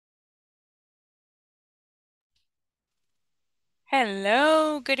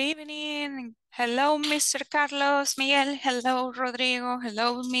Hello, good evening. Hello, Mr. Carlos Miguel. Hello, Rodrigo.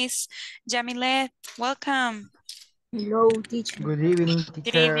 Hello, Miss Jamilet. Welcome. Hello, teacher. Good evening,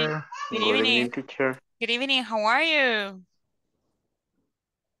 Good evening. teacher. Good Good evening. evening, teacher. Good evening. How are you?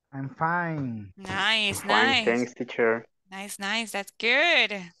 I'm fine. Nice, Fine, nice. thanks, teacher. Nice, nice. That's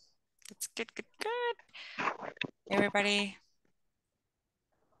good. That's good, good, good. Everybody,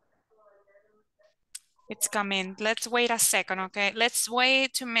 it's coming. Let's wait a second, okay? Let's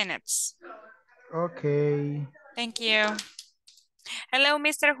wait 2 minutes. Okay. Thank you. Hello,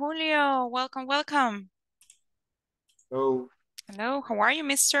 Mr. Julio. Welcome, welcome. Oh, Hello, how are you,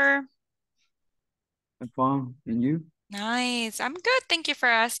 mister? I'm fine. And you? Nice. I'm good. Thank you for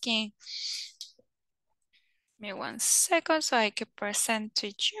asking. Give me 1 second so I can present to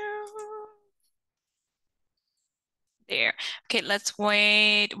you. There. Okay, let's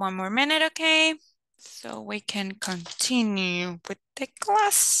wait 1 more minute, okay? So we can continue with the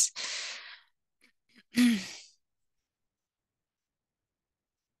class.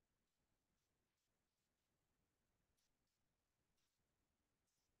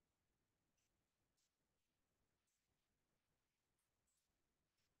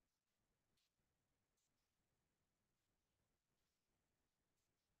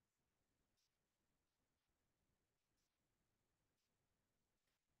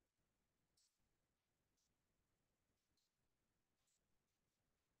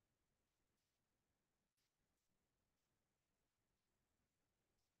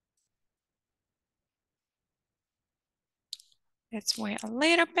 Let's wait a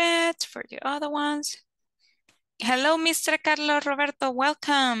little bit for the other ones. Hello, Mr. Carlos Roberto.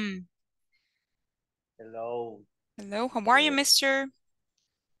 Welcome. Hello. Hello, how are you, mister?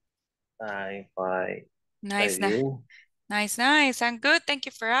 I'm fine. Nice, And you? nice, nice. I'm good. Thank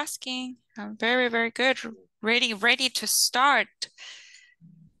you for asking. I'm very, very good. Ready to start.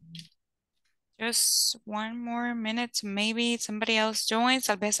 Just 1 more minute. Maybe somebody else joins.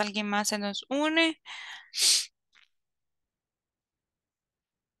 Tal vez alguien más se nos une.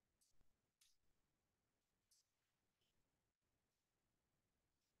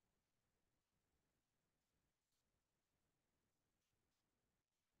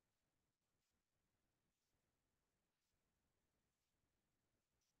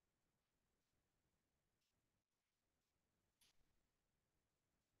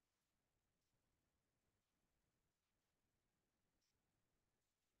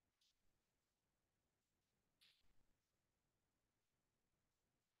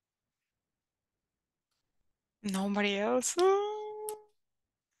 Nobody else.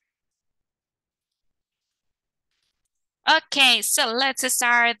 Okay, so let's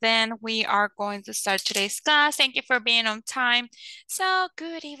start then. We are going to start today's class. Thank you for being on time. So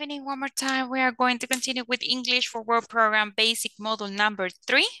good evening one more time. We are going to continue with English for World Program Basic Module number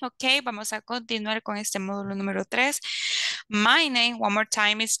 3. Okay, vamos a continuar con este módulo número 3. My name one more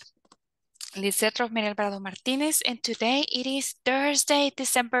time is Lisette Rosmeri Alvarado Martinez, and today it is Thursday,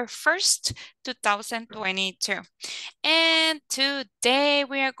 December 1st, 2022. And today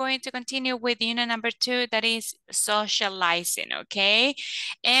we are going to continue with unit number 2, that is socializing, okay?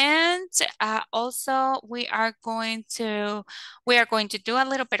 And also we are going to do a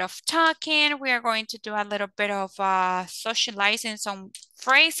little bit of talking. We are going to do a little bit of socializing some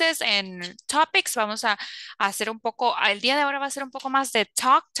phrases and topics. Vamos a hacer un poco, el día de ahora va a ser un poco más de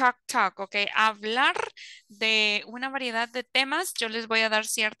talk, ok. Hablar de una variedad de temas. Yo les voy a dar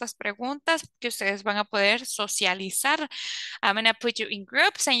ciertas preguntas que ustedes van a poder socializar. I'm going to put you in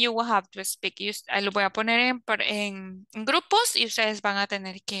groups and you will have to speak. Lo voy a poner en grupos y ustedes van a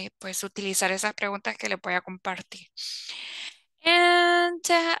tener que pues utilizar esas preguntas que les voy a compartir. And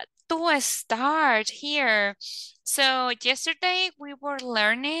to start here, so yesterday we were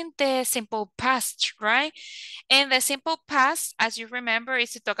learning the simple past, right? And the simple past, as you remember,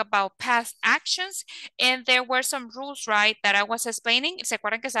 is to talk about past actions. And there were some rules, right, that I was explaining. ¿Se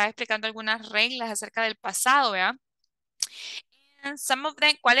acuerdan que estaba explicando algunas reglas acerca del pasado, ¿verdad? And some of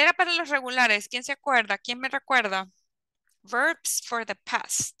them, ¿cuál era para los regulares? ¿Quién se acuerda? ¿Quién me recuerda? Verbs for the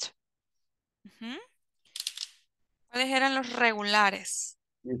past. Ujú. ¿Cuáles eran los regulares?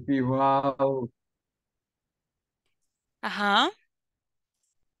 If you have Ajá,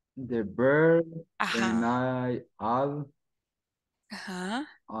 the verb, then ajá, I add ajá.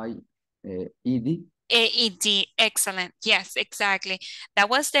 ed. ED, excellent. Yes, exactly. That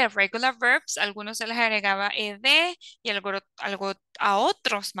was the regular verbs. Algunos se les agregaba ed y algo a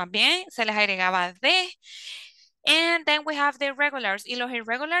otros más bien se les agregaba de. And then we have the irregulars. ¿Y los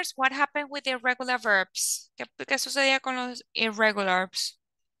irregulars? What happened with the irregular verbs? ¿Qué sucedía con los irregulars?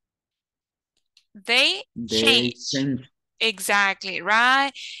 They They change. change. Exactly,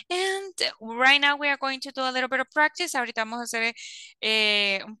 right? And right now we are going to do a little bit of practice. Ahorita vamos a hacer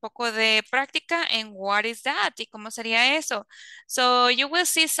un poco de práctica en what is that y cómo sería eso. So you will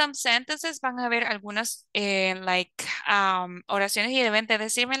see some sentences. Van a ver algunas oraciones y deben de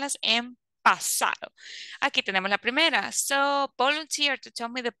decírmelas en pasado. Aquí tenemos la primera. So volunteer to tell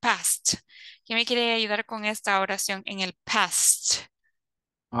me the past. ¿Quién me quiere ayudar con esta oración en el past?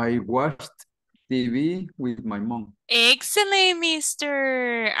 I watched TV with my mom. Excellent,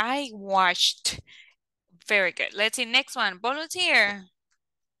 mister. I watched. Very good. Let's see, next one. Volunteer.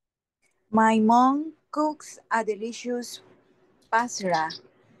 My mom cooks a delicious pasta.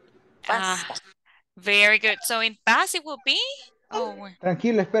 Very good. So in past it will be? Oh,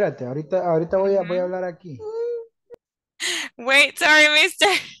 Tranquilo, espérate. Ahorita voy a hablar aquí. wait, sorry, mister.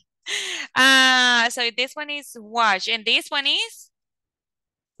 So this one is watch. And this one is?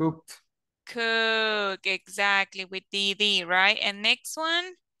 Cooked. Cook. Exactly, with DD, right? And next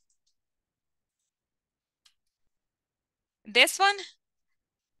one? This one?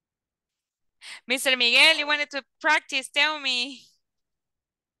 Mr. Miguel, you wanted to practice, tell me.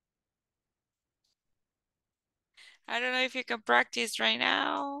 I don't know if you can practice right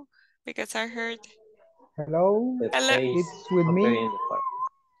now because I heard. Hello. The Hello. place It's with soccer me. in the park.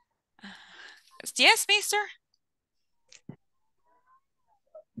 Yes, mister.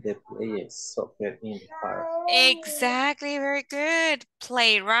 The players soccer in the park. Exactly, very good.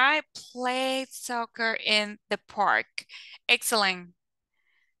 Play, right? Play soccer in the park. Excellent.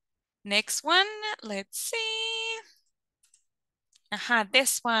 Next one, let's see.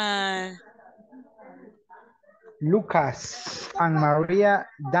 This one. Lucas and Maria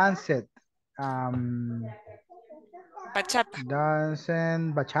danced. Bachata.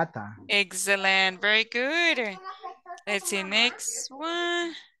 Dancing bachata. Excellent, very good. Let's see, next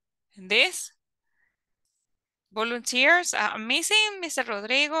one. This. Volunteers, amazing, Mr.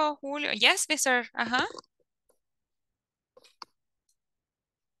 Rodrigo, Julio. Yes, Mr.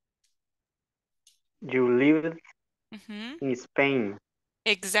 You lived Mhm. in Spain.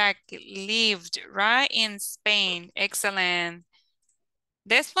 Exactly, lived, right, in Spain. Excellent.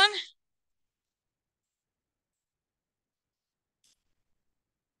 This one?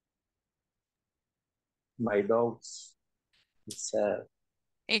 My dogs is sad.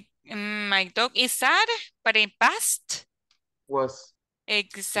 My dog is sad, but in past. Was.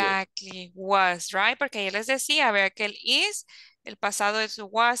 Exactly, was, right? Porque ya les decía, vea que el is, el pasado es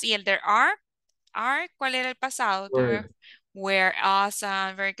was y el there are, ¿cuál era el pasado? Were. Were,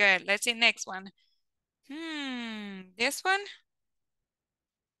 awesome, very good. Let's see next one. This one?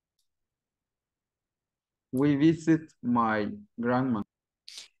 We visit my grandma.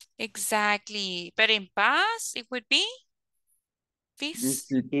 Exactly, but in past, it would be?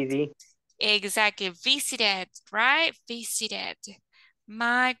 Visit. Easy. Exactly, visited, right? Visited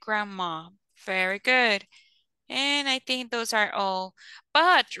my grandma. Very good. And I think those are all.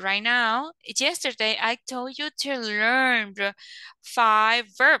 But right now, yesterday I told you to learn the 5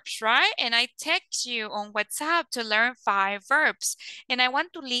 verbs, right? And I text you on WhatsApp to learn 5 verbs. And I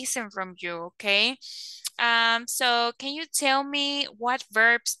want to listen from you, okay? So can you tell me what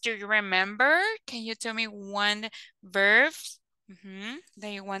verbs do you remember? Can you tell me one verb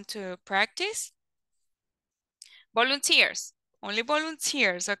that you want to practice? Volunteers, only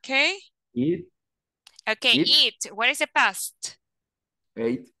volunteers, okay? Eat. Okay, eat. What is the past?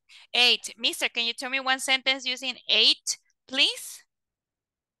 Ate. Ate. Mister, can you tell me one sentence using ate, please?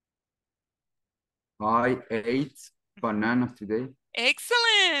 I ate bananas today.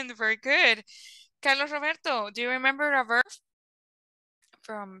 Excellent. Very good. Carlos Roberto, do you remember a verb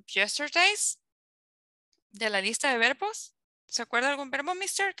from yesterday's? De la lista de verbos. ¿Se acuerda algún verbo,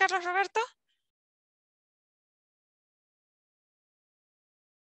 Mr. Carlos Roberto?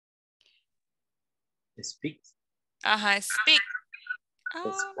 Speak. Speak.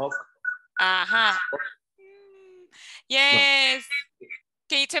 Spoke. Yes. No.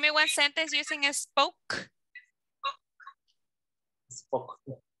 Can you tell me one sentence using a spoke? Spoke.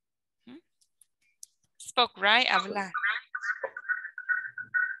 Spoke, right? Hablar.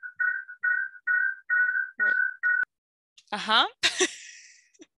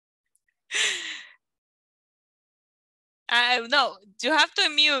 No, you have to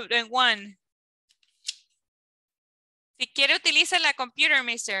mute in one. Si quiere, utiliza la computer,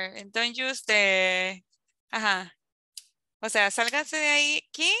 mister. And don't use the... O sea, sálgase de ahí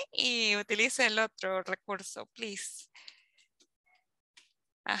aquí y utilice el otro recurso, please.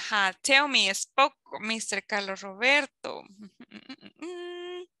 Tell me, spoke Mr. Carlos Roberto.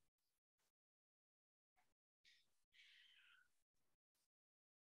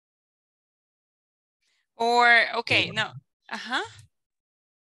 Or, okay, no. Uh-huh.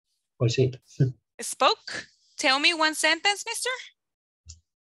 Pues sí. Spoke. Tell me one sentence, mister.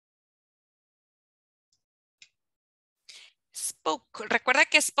 Spoke. Recuerda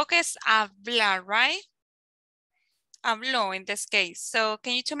que spoke es hablar, right? Habló in this case. So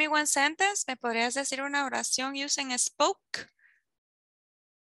can you tell me one sentence? ¿Me podrías decir una oración using spoke?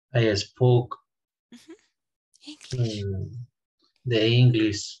 I spoke English. the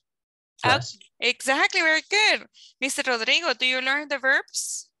English class. Exactly, very good. Mr. Rodrigo, do you learn the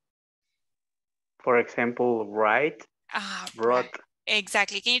verbs? For example, write, wrote. Right.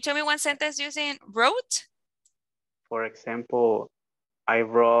 Exactly. Can you tell me one sentence using wrote? For example, I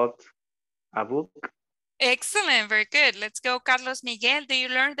wrote a book. Excellent, very good. Let's go, Carlos Miguel. Do you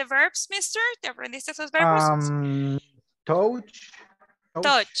learn the verbs, mister? ¿Te aprendiste esos verbos? Touch.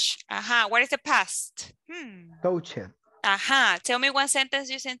 Touch. Ajá. What is the past? Touch it. Ajá. Tell me one sentence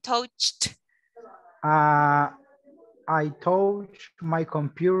using touched. I touched my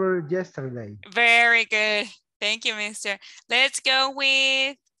computer yesterday. Very good. Thank you, mister. Let's go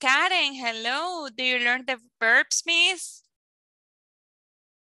with Karen. Hello. Do you learn the verbs, miss?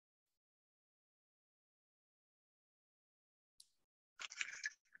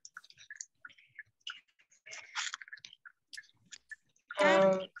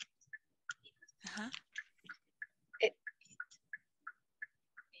 Karen.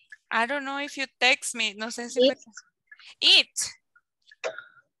 I don't know if you text me. No sé si eat.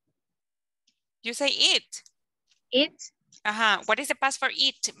 You say eat. Eat. Ajá. What is the past for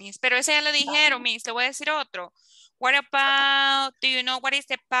eat, miss? Pero ese ya lo dijeron, miss. Le voy a decir otro. What about, do you know what is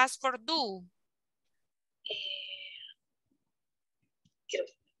the past for do?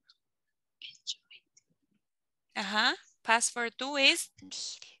 Ajá. Past for do is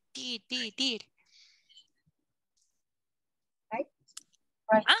did. Right.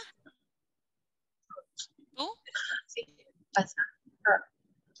 ¿Ah? ¿Tú? Sí. Pasa.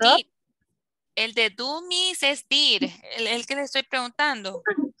 Did. El de do, miss, es did. El que le estoy preguntando.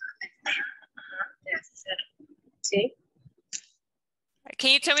 Sí.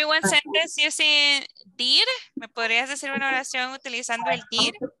 Can you tell me one sentence using did? ¿Me podrías decir una oración utilizando el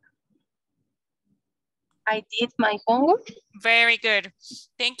did? I did my homework. Very good.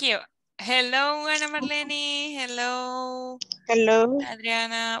 Thank you. Hello, Ana Marlene. Hello. Hello.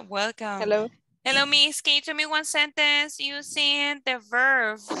 Adriana, welcome. Hello. Hello, miss. Can you tell me one sentence using the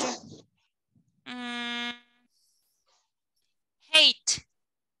verb? Hate.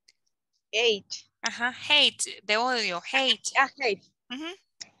 Hate. Ajá, hate. De odio. Hate. Hate.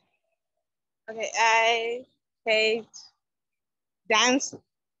 Okay, I hate dance.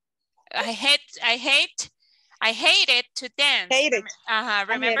 I hated to dance. Hate it.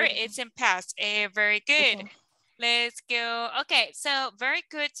 Remember, hate it. it's in past. Very good. Let's go. Okay, so very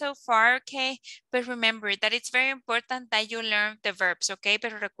good so far, okay? But remember that it's very important that you learn the verbs, okay?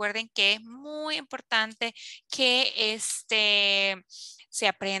 Pero recuerden que es muy importante que se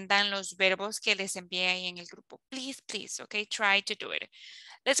aprendan los verbos que les envié ahí en el grupo. Please, please, okay? Try to do it.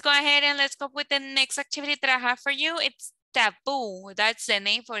 Let's go ahead and let's go with the next activity that I have for you. It's taboo. That's the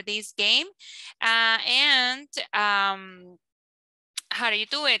name for this game. How do you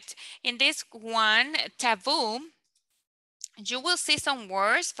do it? In this one, taboo, you will see some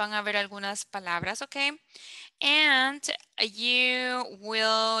words. Van a ver algunas palabras, okay? And you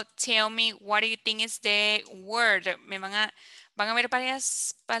will tell me what do you think is the word. Van a ver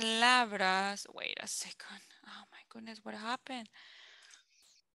varias palabras. Wait a second. Oh my goodness, what happened?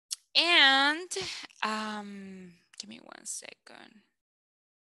 And give me 1 second.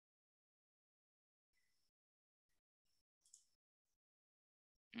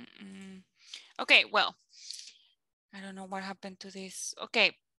 Okay, well, I don't know what happened to this.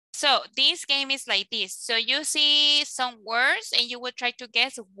 Okay, so this game is like this. So you see some words and you will try to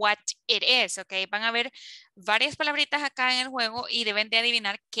guess what it is, okay? Van a ver varias palabritas acá en el juego y deben de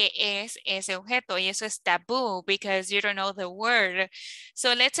adivinar qué es ese objeto. Y eso es taboo because you don't know the word.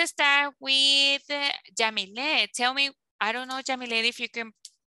 So let's start with Jamile. Tell me, I don't know, Jamile, if you can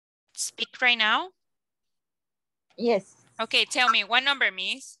speak right now. Yes. Okay, tell me, what number,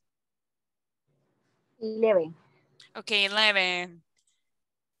 miss? 11. Okay, 11.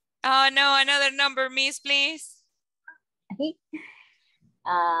 Oh no, another number, miss, please.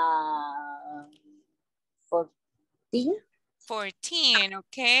 14. 14,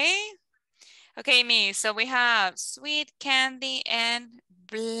 okay. Okay, miss, so we have sweet, candy, and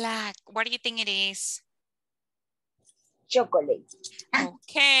black. What do you think it is? Chocolate.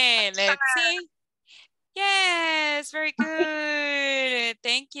 Okay, let's see. Yes, very good.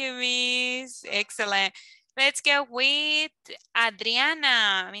 Thank you, miss. Excellent. Let's go with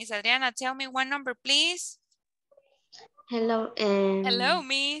Adriana. Miss Adriana, tell me one number, please. Hello. Hello,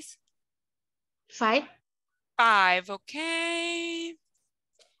 Miss. 5. 5, okay.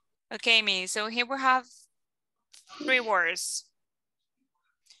 Okay, Miss, so here we have 3 words.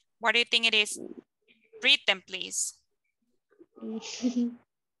 What do you think it is? Read them, please.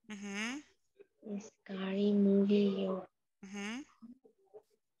 Scary movie.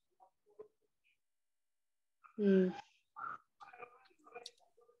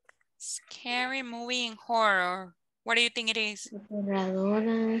 Scary movie and horror. What do you think it is?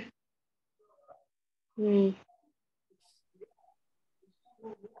 Aterradora. No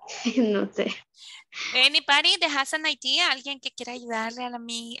sé. Anybody that has an idea? ¿Alguien que quiera ayudarle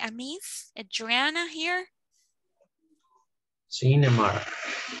a Miss Adriana here? Cinema.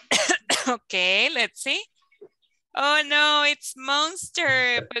 Okay, let's see. Oh no, it's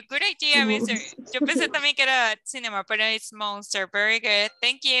Monster. But good idea, Mister. Yo pensé también que era cinema, but it's Monster. Very good.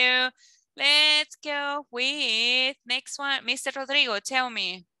 Thank you. Let's go with next one. Mr. Rodrigo, tell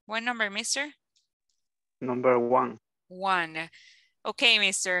me. What number, Mister? Number 1. 1. Okay,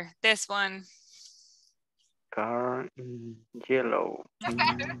 Mister. This one. Car in yellow.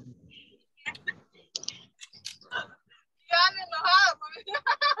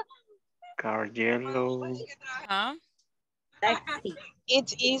 Car yellow. Huh? Taxi.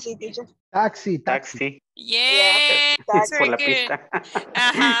 It's easy, teacher. Taxi. Taxi. Yeah, taxi. Por very la good. pista.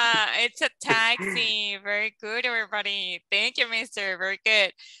 It's a taxi. Very good, everybody. Thank you, Mister. Very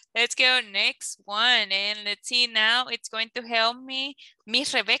good. Let's go next one. And let's see now. It's going to help me.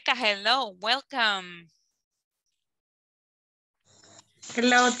 Miss Rebecca, hello. Welcome.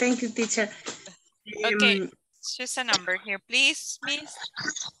 Hello, thank you, teacher. Okay, choose a number here, please, Miss.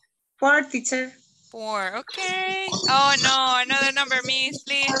 4, teacher. 4, okay. Oh, no, another number, Miss,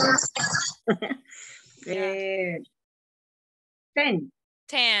 please. 10.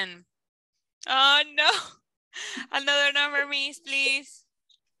 10. Oh, no. Another number, Miss, please.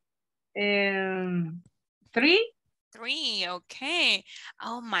 3. 3, okay.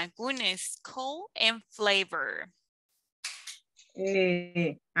 Oh, my goodness. Cold and flavor.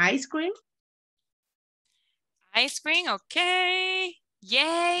 Ice cream. Ice cream, okay.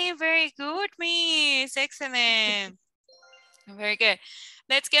 Yay, very good, Miss. Excellent. Very good.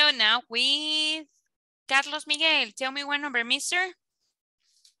 Let's go now with Carlos Miguel. Tell me one number, mister.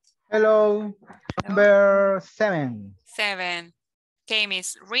 Hello. Number 7. 7. Okay,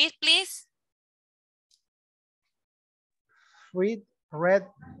 Miss. Read, please. Sweet red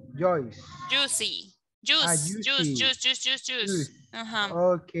juice. Juicy. Juice. Juice.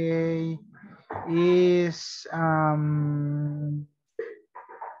 Okay. Is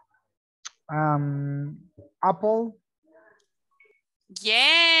apple.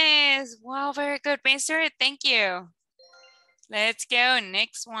 Yes. Wow, very good, mister. Thank you. Let's go.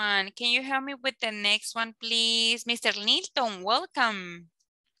 Next one. Can you help me with the next one, please? Mr. Nilton, welcome.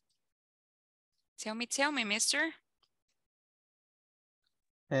 Tell me, mister.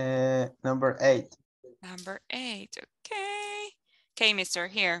 Number 8. Number 8. Okay. Okay, mister,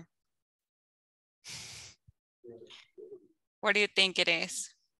 here. What do you think it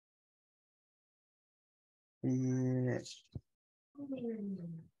is? I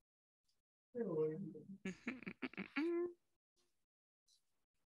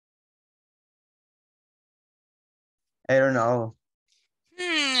don't know.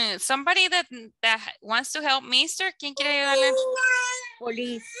 Somebody that wants to help mister, ¿quién quiere ayudarle?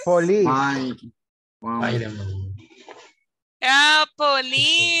 Police. Police. Spider-Man. Ah,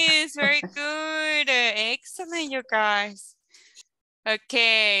 police. Very good. Excellent, you guys.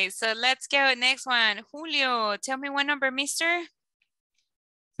 Okay, so let's go. Next one. Julio, tell me what number, mister?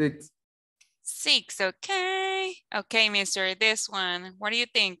 6. 6, okay. Okay, mister, this one. What do you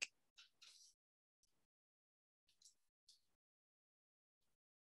think?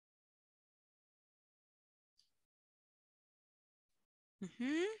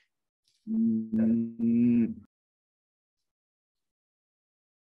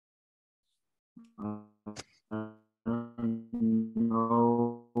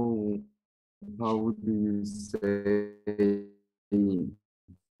 No. How do you say?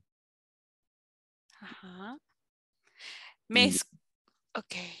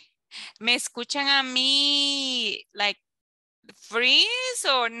 Okay. ¿Me escuchan a mí, like, freeze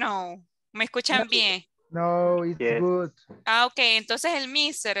o no? ¿Me escuchan bien? No, it's good. Ah, ok. Entonces el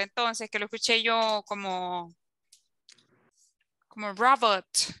mister, entonces, que lo escuché yo como robot.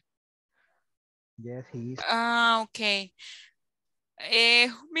 Yes, he is. Ah, ok.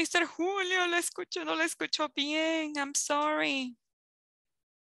 Mr. Julio, no lo escucho bien. I'm sorry.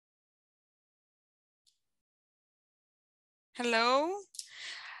 Hello?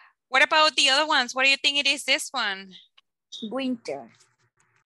 What about the other ones? What do you think it is, this one? Winter.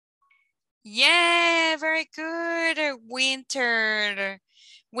 Yeah, very good. Winter.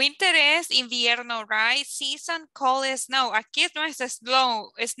 Winter es invierno, right? Season, cold is snow. Aquí no es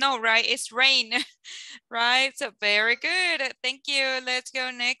snow, right? It's rain, right? So very good. Thank you. Let's go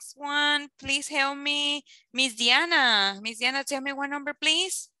next one. Please help me. Miss Diana. Miss Diana, tell me one number,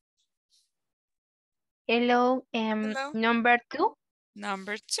 please. Hello, Hello. number 2.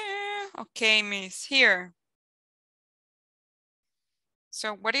 Number 2. Okay, Miss, here.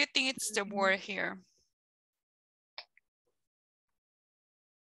 So what do you think it's the word here?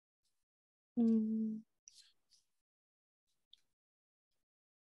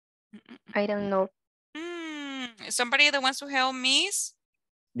 I don't know. Somebody that wants to help Miss?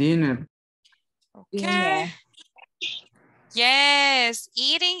 Dinner. Okay. Dinner. Yes,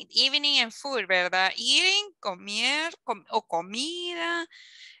 eating, evening and food, ¿verdad? Eating, comer o comida.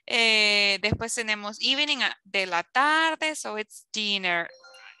 Después tenemos evening de la tarde, so it's dinner.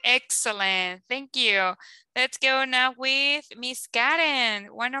 Excellent, thank you. Let's go now with Miss Karen.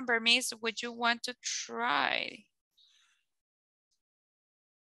 What number, Miss, would you want to try?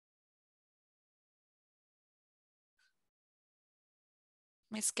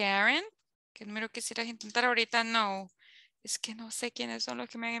 Miss Karen, ¿qué número quisieras intentar ahorita? No. Es que no sé quiénes son los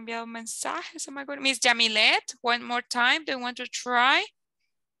que me han enviado mensajes. Oh my God. Miss Jamilet, one more time. Do you want to try?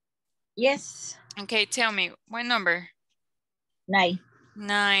 Yes. Okay, tell me. What number? 9.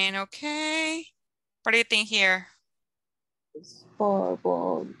 9, okay. What do you think here?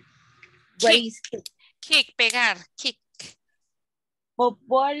 Football. Kick. Kick, pegar, kick.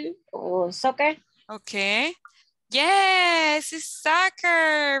 Football or soccer. Okay. Yes, it's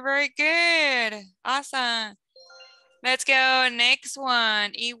soccer. Very good. Awesome. Let's go. Next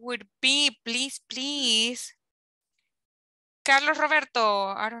one. It would be, please. Carlos Roberto.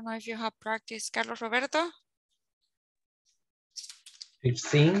 I don't know if you have practiced. Carlos Roberto.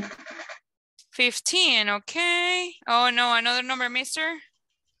 15. 15, okay. Oh no, another number, mister.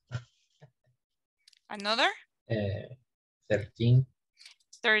 Another? 13.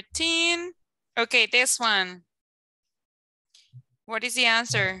 13. Okay, this one. What is the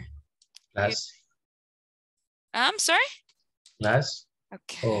answer? Class. I'm sorry? Class.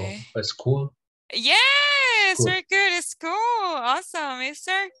 Okay. Or school. Yes, Cool. very good. It's cool. Awesome,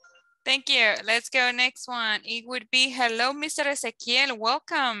 mister. Thank you. Let's go next one. It would be, hello, Mr. Ezequiel.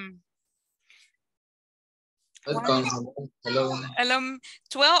 Welcome. Welcome. Hello. Hello,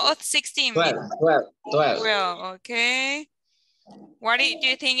 12 or 16? 12. 12, okay. What do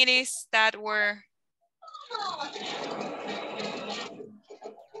you think it is that word?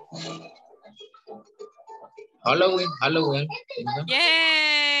 Halloween.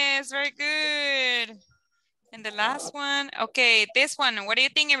 Yes, very good. And the last one, okay, this one, what do you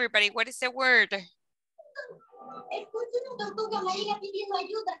think, everybody? What is the word?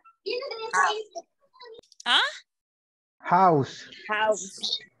 Huh? House.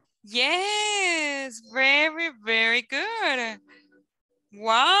 Yes, very good.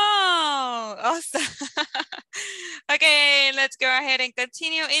 Wow, awesome. Okay, let's go ahead and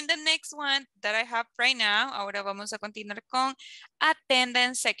continue in the next one that I have right now. Ahora vamos a continuar con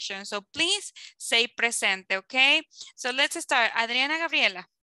attendance section. So please say presente, okay? So let's start. Adriana Gabriela.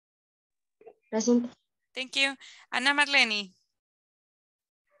 Presente. Thank you. Ana Marlene.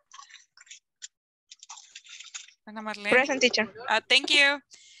 Ana Marlene. Present, teacher. Thank you.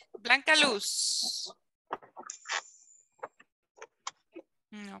 Blanca Luz.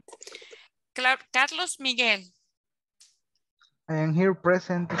 No. Carlos Miguel. I am here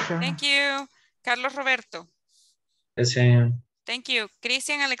present, teacher. Thank you. Carlos Roberto. Present. Thank you.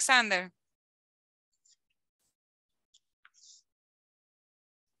 Christian Alexander.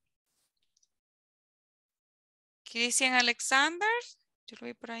 Christian Alexander. Yo lo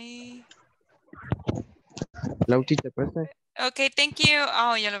vi por ahí. Hello, teacher, present. Ok, thank you.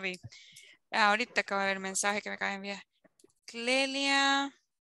 Oh, ya lo vi. Ahorita acabo de ver el mensaje que me acaba de enviar. Clelia.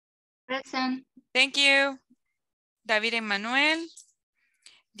 Present. Thank you. David Emmanuel.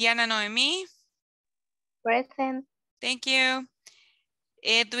 Diana Noemí. Present. Thank you.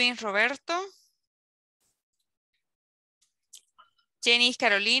 Edwin Roberto. Jenny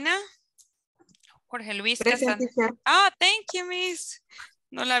Carolina. Jorge Luis Casan. Thank you, Miss.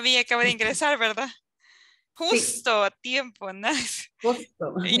 No la vi, acabo de ingresar, ¿verdad? Justo a tiempo, nice.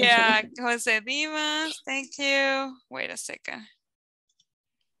 Justo. Yeah, José Dimas, thank you. Wait a second.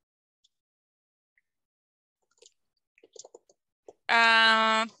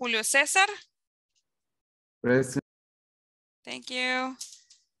 Julio César. Present. Thank you.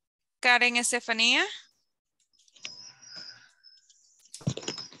 Karen Estefanía.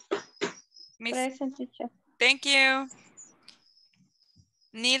 Miss, Present, teacher. thank you.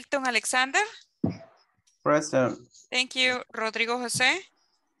 Nilton Alexander. Present. Thank you. Rodrigo José.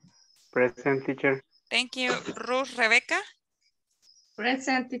 Present, teacher. Thank you. Ruth Rebecca.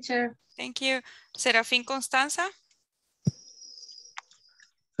 Present, teacher. Thank you. Serafín Constanza.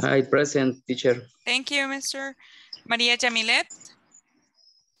 Hi, present, teacher. Thank you, Mr. María Yamilet.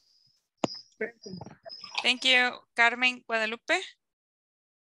 Present. Thank you. Carmen Guadalupe.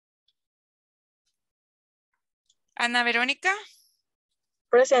 Ana Verónica.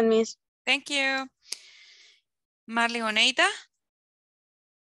 Present, Miss. Thank you. Marley Oneida.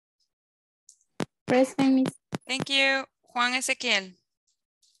 Present, Miss. Thank you. Juan Ezequiel.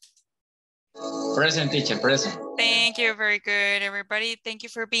 Present, teacher, present. Thank you. Very good, everybody. Thank you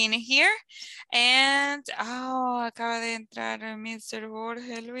for being here. And, acaba de entrar Mr.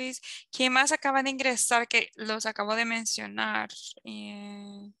 Jorge Luis. ¿Quién más acaba de ingresar que los acabo de mencionar?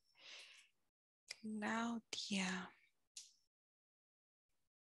 Claudia.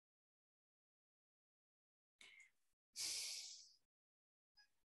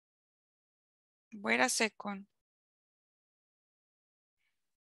 Wait a second.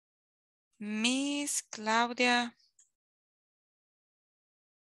 Miss Claudia.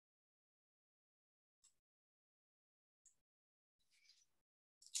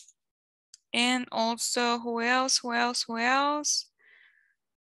 And also, who else?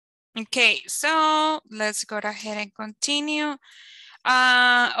 Okay, so let's go ahead and continue.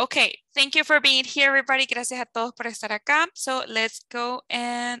 Okay, thank you for being here, everybody. Gracias a todos por estar acá. So let's go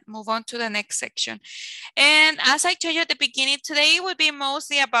and move on to the next section. And as I told you at the beginning, today will be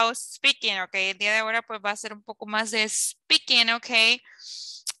mostly about speaking, okay? El día de ahora pues va a ser un poco más de speaking, okay?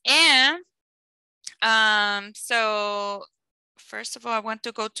 And so first of all, I want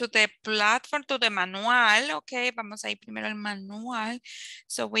to go to the platform, to the manual, okay? Vamos a ir primero al manual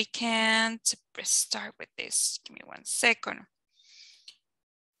so we can start with this. Give me 1 second.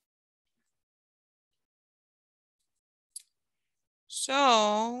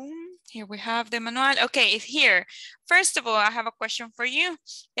 So here we have the manual. Okay, it's here. First of all, I have a question for you.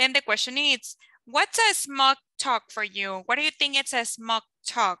 And the question is, what's a small talk for you? What do you think it's a small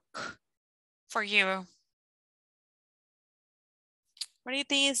talk for you? What do you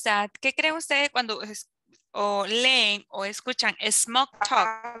think is that? ¿Qué creen ustedes cuando o leen o escuchan a small talk?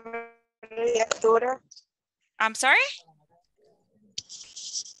 Abreviatura. I'm sorry?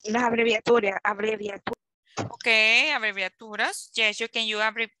 Las abreviaturas. Okay, abreviaturas. Yes, you can use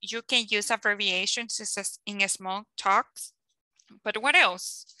abbreviations in small talks. But what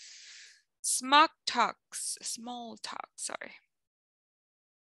else? Small talks, sorry.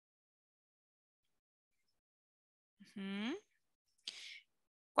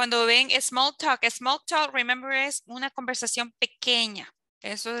 Cuando ven small talk, remember, es una conversación pequeña.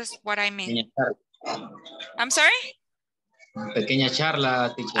 Eso es what I mean. I'm sorry? Pequeña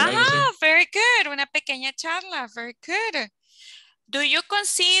charla, teacher. Ah, very good. Una pequeña charla. Very good. Do you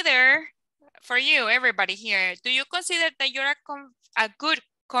consider, for you, everybody here, do you consider that you're a good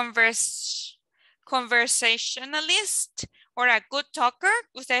conversationalist or a good talker?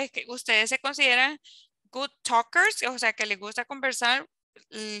 ¿Ustedes se consideran good talkers? O sea, que les gusta conversar,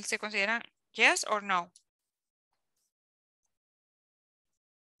 ¿se consideran yes or no?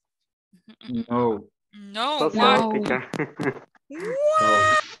 No. No. So, teacher.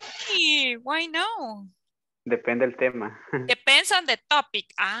 Why no? Depende del tema. Depends on the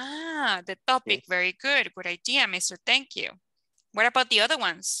topic. Ah, the topic. Yes. Very good. Good idea, Mr. Thank you. What about the other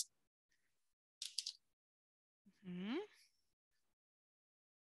ones?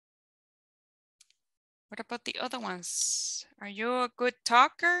 What about the other ones? Are you a good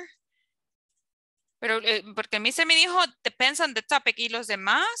talker? Pero porque a mí se me dijo, depends on the topic. ¿Y los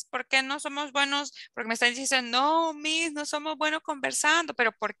demás? ¿Por qué no somos buenos? Porque me están diciendo, no, Miss, no somos buenos conversando.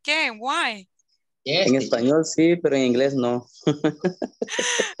 ¿Pero por qué? Why? Yes, en español sí, pero en inglés no.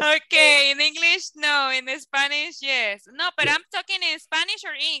 Okay, in English no, in Spanish yes. No, but I'm talking in Spanish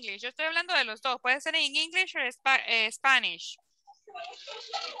or English. Yo estoy hablando de los dos. Puede ser en English or Spanish.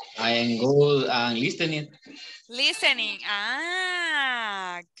 I am good at listening. Listening.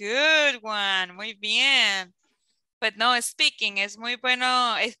 Ah, good one. Muy bien. But no speaking. Es muy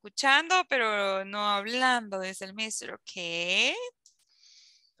bueno escuchando, pero no hablando, dice el mister. Okay.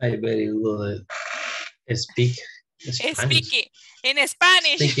 I very good speak Spanish. Speaking in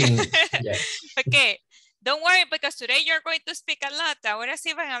Spanish. Speaking, yes. Okay. Don't worry, because today you're going to speak a lot. Ahora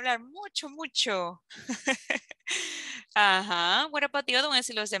sí van a hablar mucho. Ajá. What about the other ones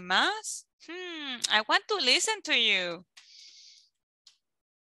y los demás? I want to listen to you.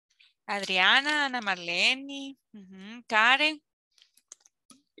 Adriana, Ana Marlene, Karen,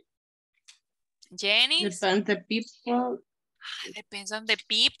 Jenny. Depends the people. Depends on the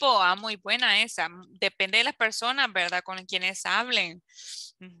people. Muy buena esa. Depende de las personas, ¿verdad? Con quienes hablen.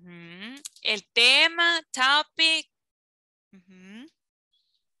 El tema, topic.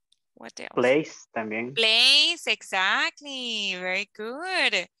 What else? Place también. Place, exactly. Very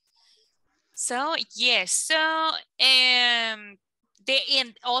good. So, yes. So,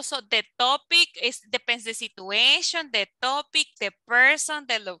 also the topic depends the situation, the topic, the person,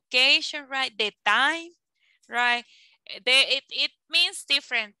 the location, right? The time, right? It means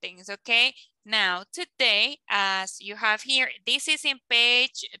different things, okay? Now, today, as you have here, this is in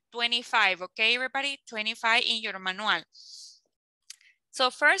page 25, okay, everybody? 25 in your manual. So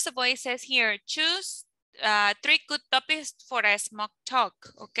first of all, it says here, choose 3 good topics for a smoke talk,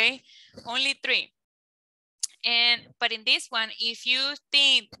 okay? Only 3. But in this one, if you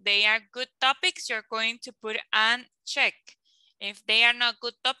think they are good topics, you're going to put an check. If they are not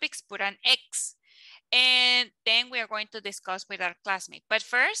good topics, put an X. And then we are going to discuss with our classmate. But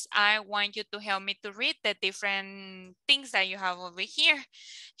first, I want you to help me to read the different things that you have over here.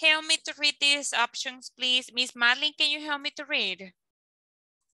 Help me to read these options, please. Miss Marlene, can you help me to read?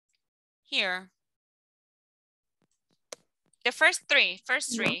 Here. The first three.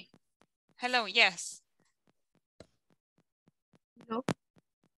 Hello, yes.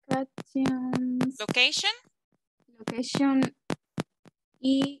 Location.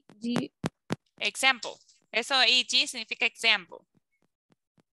 E.g. Example. Eso EG significa example.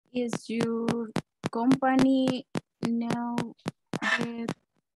 Is your company now the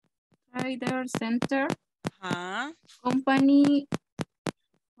trader center? Company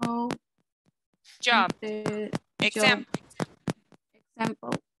of job. Example.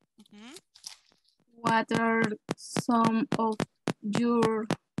 What are some of your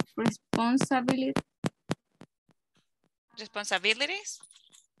responsibilities?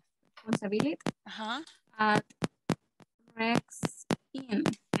 At Rex in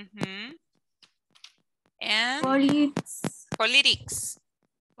and politics.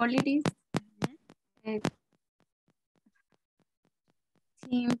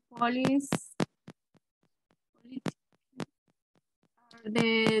 Team police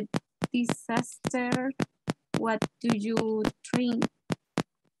the disaster. What do you think?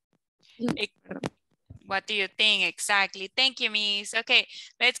 What do you think exactly? Thank you, Miss. Okay,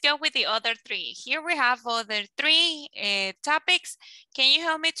 let's go with the other 3. Here we have other 3 topics. Can you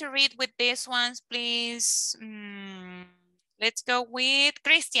help me to read with these ones, please? Let's go with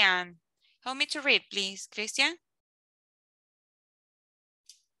Christian. Help me to read, please, Christian.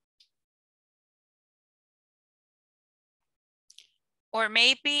 Or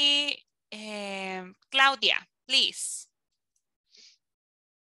maybe Claudia, please.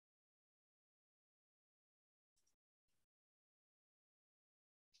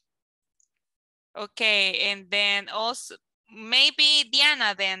 Okay, and then also maybe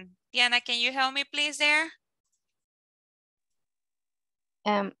Diana then. Diana, can you help me please there?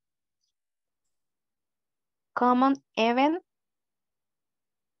 Common event.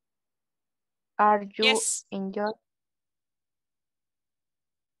 Are you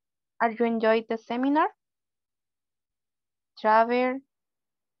enjoy the seminar? Travel.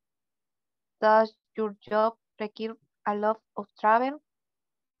 Does your job require a lot of travel?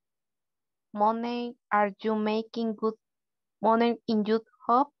 Money. Are you making good money in your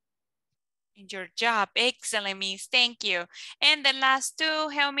job? In your job. Excellent, Miss. Thank you. And the last 2,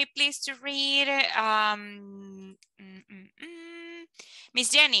 help me please to read. Miss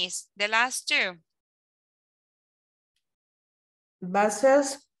Janice, the last 2.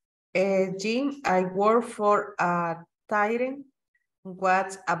 Buses, Jim, I work for a tyrant.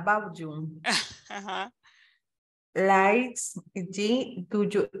 What about you? Lights, Jim, do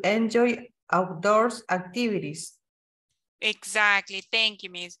you enjoy outdoors activities? Exactly. Thank you,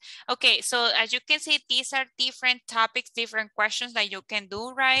 Miss. Okay, so as you can see, these are different topics, different questions that you can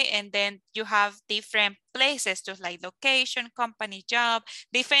do, right? And then you have different places, just like location, company, job,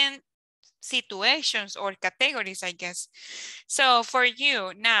 different situations or categories, I guess. So for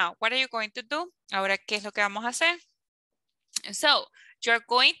you, now, what are you going to do? Ahora, ¿qué es lo que vamos a hacer? So you're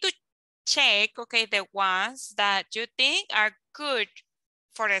going to check, okay, the ones that you think are good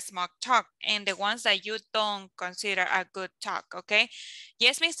for a small talk and the ones that you don't consider a good talk, okay?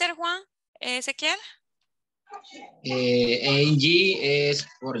 Yes, Mr. Juan, Ezequiel? AG es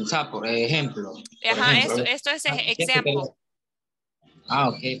por ejemplo. Ajá, esto es example.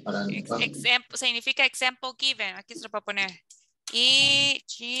 Ok, para significa example given. Aquí se lo puedo poner. Y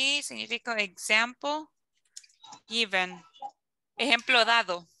G significa example given. Ejemplo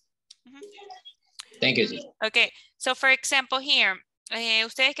dado. Thank you. Okay, so for example here,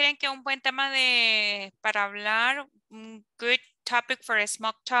 ¿ustedes creen que un buen tema para hablar, un good topic for a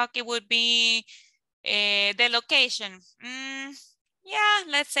small talk, it would be the location. Yeah,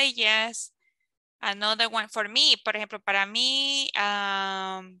 let's say yes. Another one for me, por ejemplo, para mí,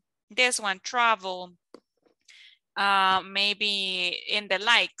 this one, travel. Maybe in the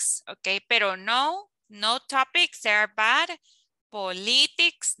likes, okay? Pero no topics, they're bad.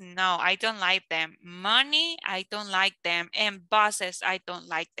 Politics, no, I don't like them. Money, I don't like them. And bosses, I don't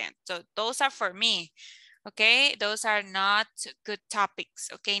like them. So those are for me, okay? Those are not good topics,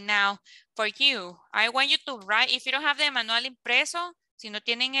 okay? Now, for you, I want you to write, if you don't have the manual impreso, si no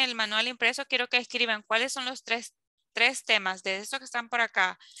tienen el manual impreso, quiero que escriban cuáles son los tres temas de estos que están por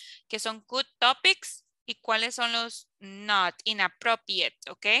acá, que son good topics y cuáles son los not inappropriate,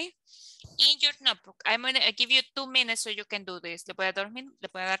 okay? In your notebook, I'm going to give you 2 minutes so you can do this. Le voy a dar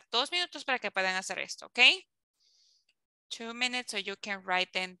 2 minutos para que puedan hacer esto, okay? 2 minutes so you can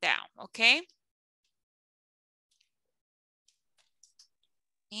write them down, okay?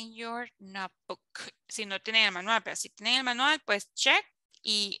 In your notebook. Si no tienen el manual, pero si tienen el manual, pues check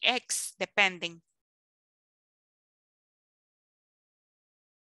y X, depending.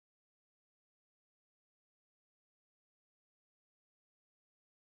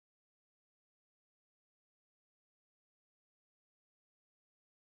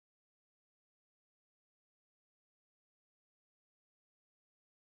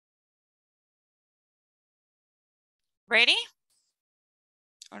 Ready?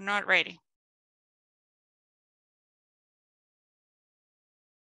 Or not ready?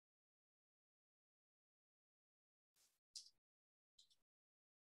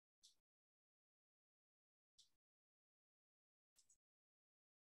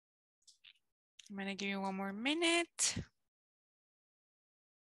 I'm going to give you 1 more minute.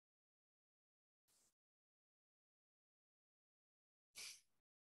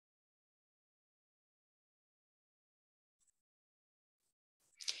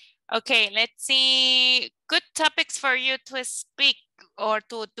 Okay, let's see. Good topics for you to speak or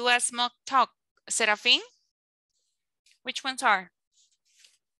to do a small talk. Serafin? Which ones are?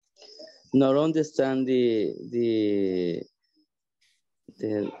 Not understand la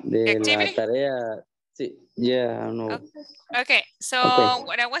tarea. Sí, yeah, no. Okay, so Okay.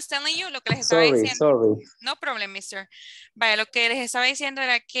 what I was telling you, lo que les estaba diciendo. Sorry. No problem, mister. Vaya, lo que les estaba diciendo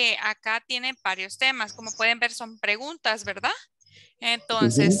era que acá tienen varios temas. Como pueden ver, son preguntas, ¿verdad?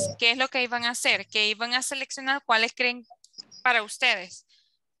 Entonces, ¿qué es lo que iban a hacer? Que iban a seleccionar cuáles creen para ustedes.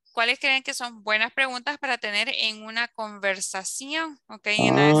 ¿Cuáles creen que son buenas preguntas para tener en una conversación? Ok,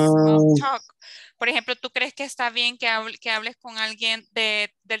 en una small talk. Por ejemplo, ¿tú crees que está bien que hables con alguien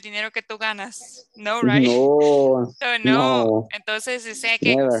del dinero que tú ganas? No, right? No, So, no. no. Entonces, dice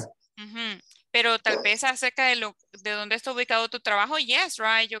que... Never. Pero tal vez acerca de dónde está ubicado tu trabajo, yes,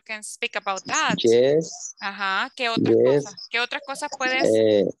 right? You can speak about that. Yes. Ajá, ¿qué otras cosas? ¿Qué otras cosas puedes?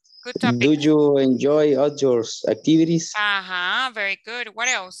 Good topic. Do you enjoy outdoors activities? Ajá, very good. What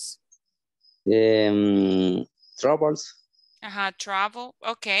else? Travels. Ajá, travel.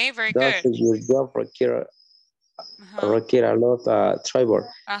 Okay, very Does good. your job require a lot of travel?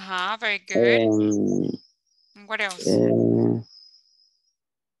 Ajá, very good. What else?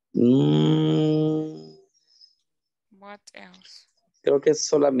 What else? Creo que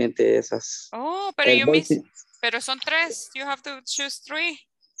solamente esas. Oh, pero you miss. Pero son 3. You have to choose 3.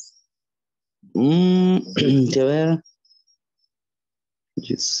 A ver.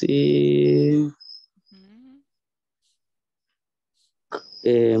 You see.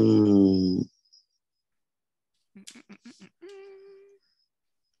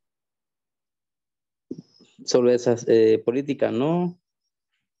 Sobre esas políticas, ¿no?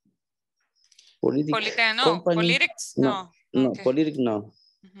 Política, no. Company. Politics, no. No, Okay. politics, no.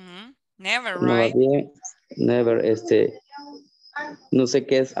 Never, No, right? bien, never, no sé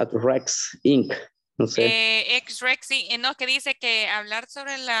qué es Rex Inc. No sé. Ex-Rexy, no, que dice que hablar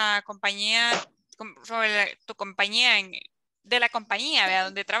sobre la compañía, sobre tu compañía, de la compañía, ¿verdad?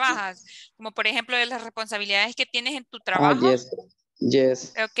 Donde trabajas, como por ejemplo de las responsabilidades que tienes en tu trabajo.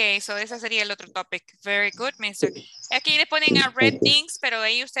 Yes. Ok, so ese sería el otro topic. Very good, mister. Aquí le ponen a red things, pero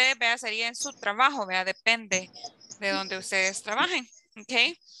ahí ustedes, vea, sería en su trabajo, vea, depende de donde ustedes trabajen.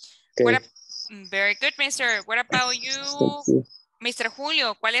 Ok. Very good, mister. What about you? Mr.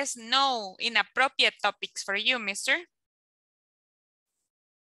 Julio, ¿cuáles no inappropriate topics for you, mister?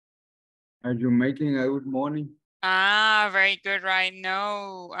 Are you making a good money? Very good, right?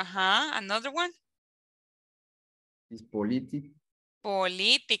 No. Another one? Is politics.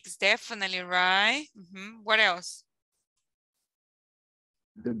 Politics, definitely, right? What else?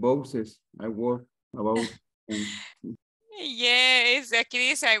 The bosses I work about. Yes, aquí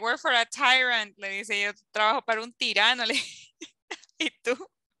dice, I work for a tyrant. Le dice, yo trabajo para un tirano. ¿Y tú?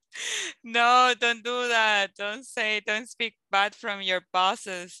 No, don't do that. Don't speak bad from your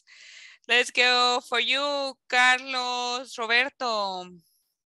bosses. Let's go for you, Carlos, Roberto.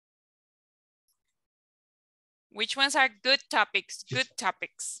 Which ones are good topics? Good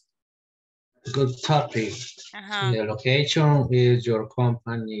topics. Good topic. The location is your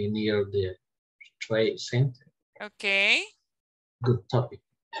company near the trade center. Okay. Good topic.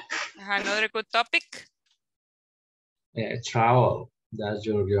 Another good topic. Travel. That's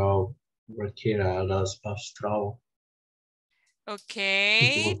your job. Require a lot of travel.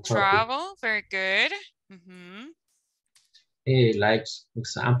 Okay. Travel. Very good. Like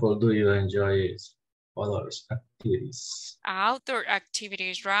example, do you enjoy other activities? Outdoor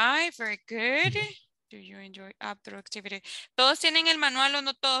activities, right? Very good. Do you enjoy outdoor activities? ¿Todos tienen el manual o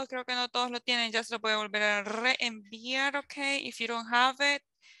no todos? Creo que no todos lo tienen. Ya se lo voy a volver a reenviar, okay? If you don't have it,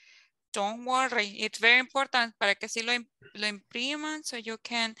 don't worry. It's very important para que sí lo impriman so you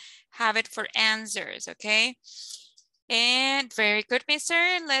can have it for answers, okay? And very good,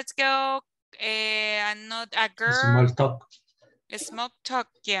 mister. Let's go. A girl. Small talk. Smoke talk,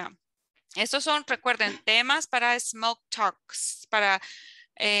 yeah. Estos son, recuerden, temas para smoke talks, para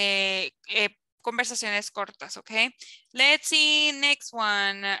conversaciones cortas, okay? Let's see, next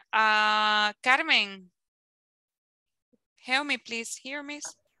one. Carmen. Help me, please. Hear me.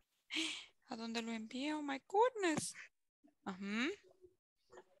 ¿A dónde lo envío? Oh, my goodness.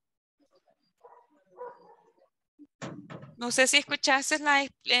 No sé si escuchaste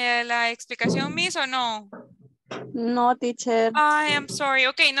la explicación, Miss, o no. No, teacher. I am sorry.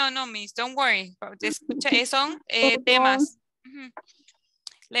 Okay, no, Miss. Don't worry. Escucha, son temas.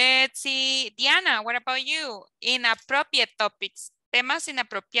 Let's see. Diana, what about you? Inappropriate topics. Temas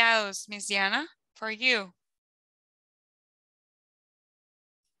inapropiados, Miss Diana, for you.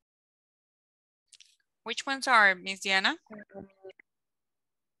 Which ones are, Miss Diana?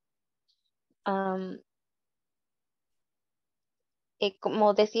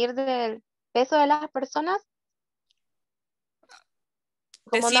 Como decir del peso de las personas.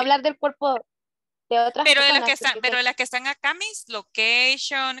 Como no hablar del cuerpo de otras pero personas. De las que están acá, Miss,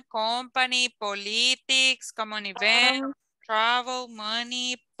 location, company, politics, common event, travel,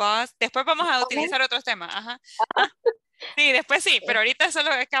 money, bus. Después vamos a utilizar otros temas. Sí, después sí, pero ahorita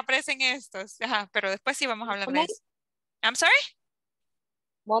solo es que aparecen estos. Pero después sí vamos a hablar de eso. I'm sorry?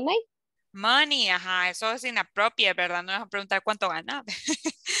 Money. Money, eso es inappropriate, ¿verdad? No vas a preguntar cuánto ganas.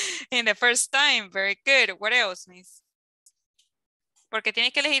 In the first time, very good. What else, Miss? Porque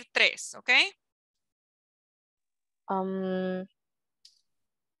tienes que elegir 3, ¿ok?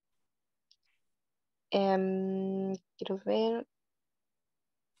 Quiero ver.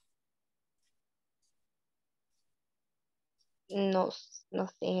 No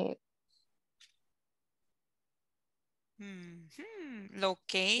sé.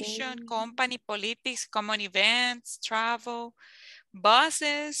 Location, company, politics, common events, travel,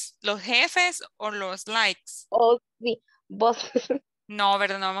 buses, los jefes o los likes. Oh, sí, buses. No,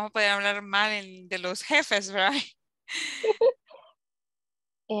 ¿verdad? No vamos a poder hablar mal de los jefes, ¿verdad?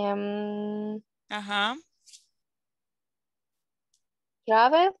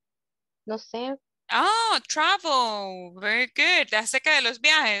 Travel, no sé. Oh, travel, very good. Acerca de los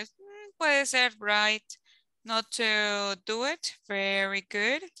viajes, puede ser, right? Not to do it, very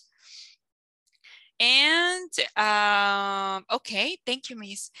good. And, okay, thank you,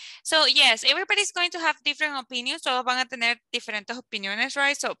 Miss. So, yes, everybody's going to have different opinions. Todos van a tener diferentes opiniones,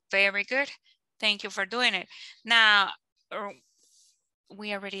 right? So, very good. Thank you for doing it. Now,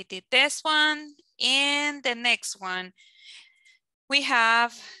 we already did this one. And the next one, we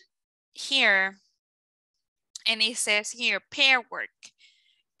have here, and it says here, pair work.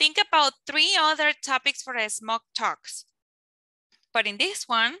 Think about 3 other topics for a smoke talks. But in this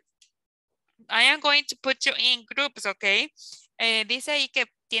one, I am going to put you in groups, okay? Dice ahí que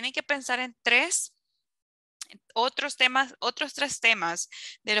tienen que pensar en 3 otros 3 temas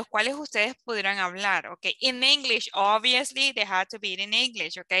de los cuales ustedes pudieran hablar, okay? In English, obviously, they have to be in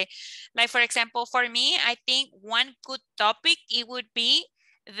English, okay? Like, for example, for me, I think one good topic, it would be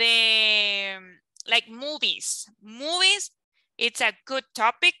like movies. Movies, it's a good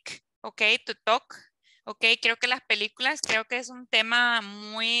topic, okay, to talk. Ok, creo que las películas, creo que es un tema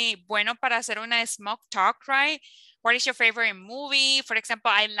muy bueno para hacer una smoke talk, right? What is your favorite movie? For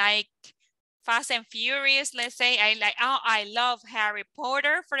example, I like Fast and Furious, let's say. I love Harry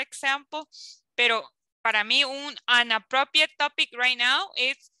Potter, for example. Pero para mí an appropriate topic right now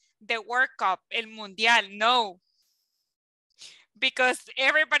is the World Cup, el Mundial, no. because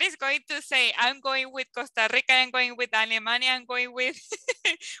everybody's going to say, I'm going with Costa Rica, I'm going with Alemania, I'm going with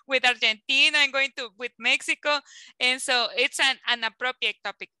with Argentina, I'm going to with Mexico. And so it's an appropriate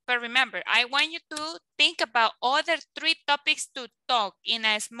topic. But remember, I want you to think about other 3 topics to talk in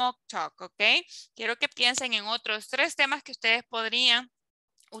a small talk, okay? Quiero que piensen en otros 3 temas que ustedes podrían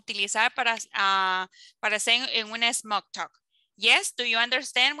utilizar para hacer en una small talk. Yes, do you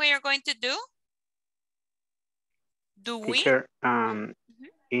understand what you're going to do? Do we? Teacher,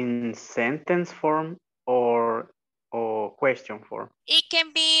 in sentence form or question form? It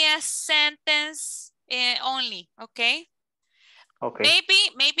can be a sentence only, okay? Okay.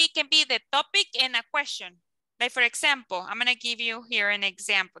 Maybe it can be the topic and a question. Like for example, I'm going to give you here an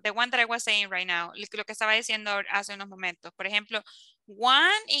example. The one that I was saying right now, lo que estaba diciendo hace unos momentos. Por ejemplo,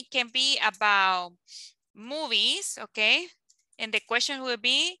 one, it can be about movies, okay? And the question would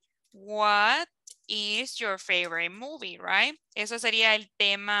be, what is your favorite movie, right? Eso sería el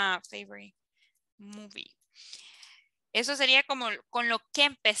tema favorite movie. Eso sería como con lo que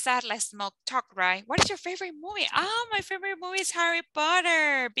empezar la small talk, right? What is your favorite movie? Oh, my favorite movie is Harry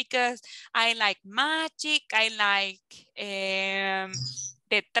Potter because I like magic, I like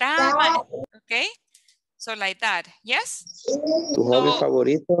the drama, okay? So like that, yes? ¿Tu hobby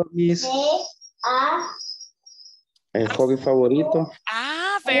favorito es el hobby favorito?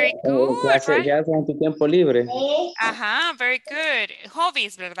 Ah, very ¿Qué good, right? haces en tu tiempo libre? Ajá, very good.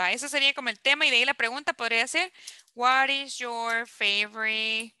 Hobbies, ¿verdad? Eso sería como el tema y de ahí la pregunta podría ser, what is your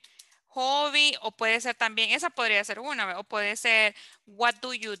favorite hobby? O puede ser también, esa podría ser una, o puede ser, what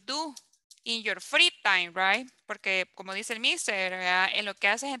do you do in your free time, right? Porque como dice el mister, ¿verdad? En lo que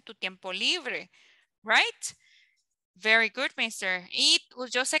haces en tu tiempo libre, right? Very good, mister. Y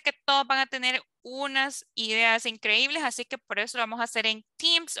yo sé que todos van a tener unas ideas increíbles, así que por eso lo vamos a hacer en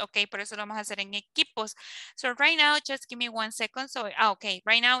teams, ok, por eso lo vamos a hacer en equipos. So right now, just give me 1 second. So, okay,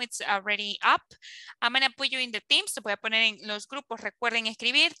 right now it's already up. I'm going to put you in the teams. Voy a poner en los grupos. Recuerden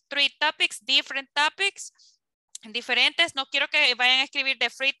escribir 3 topics, different topics, diferentes. No quiero que vayan a escribir de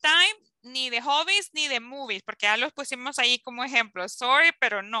free time, ni de hobbies, ni de movies, porque ya los pusimos ahí como ejemplo. Sorry,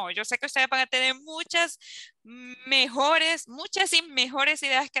 pero no. Yo sé que ustedes van a tener muchas y mejores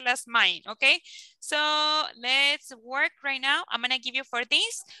ideas que las mine, okay? So, let's work right now. I'm going to give you for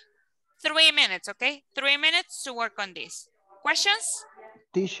this 3 minutes, okay? 3 minutes to work on this. Questions?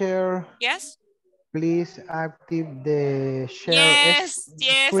 Teacher. Yes? Please active the share Yes,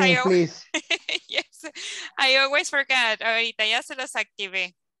 screen, please. yes, I always forget. Ahorita ya se los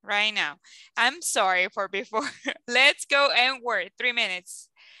activé right now. I'm sorry for before. Let's go and work. 3 minutes.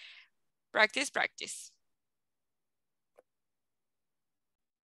 Practice, practice.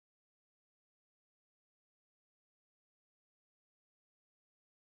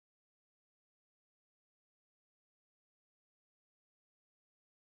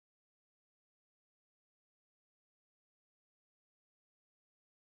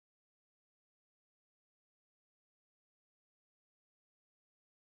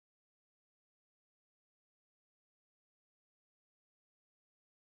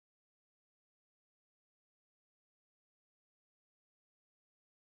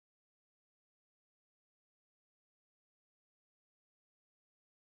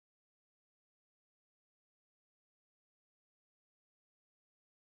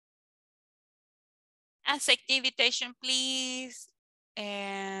 Accept the invitation, please.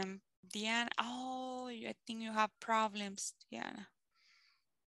 Diana, oh, I think you have problems, Diana.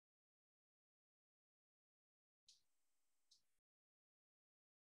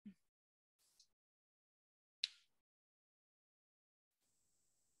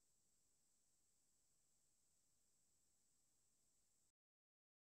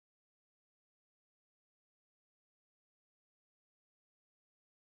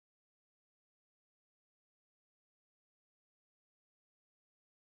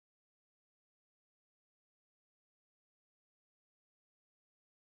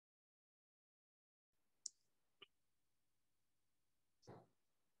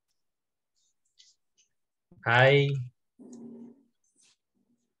 Hi.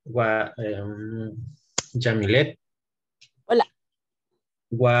 Jamilet. Hola.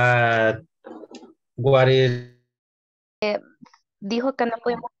 What is Dijo que no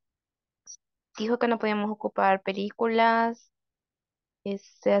podíamos ocupar películas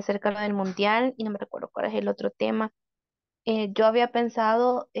acerca del mundial y no me recuerdo cuál es el otro tema. Yo había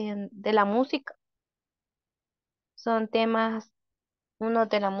pensado de la música. Son temas, uno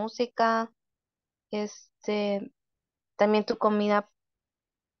de la música, también tu comida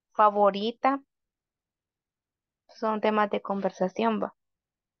favorita, son temas de conversación, va.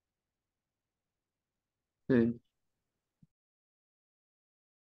 Sí.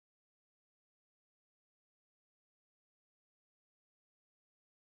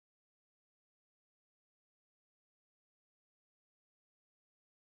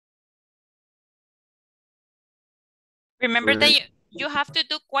 Remember that you have to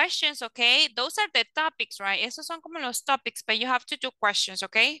do questions, okay? Those are the topics, right? Esos son como los topics, but you have to do questions,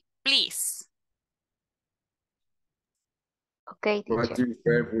 okay? Please. Okay, What's teacher.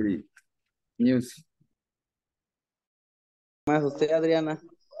 your favorite music? Más usted, Adriana.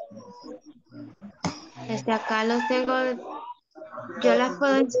 Acá los tengo, yo las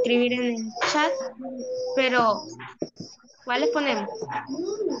puedo escribir en el chat, pero ¿cuáles ponemos?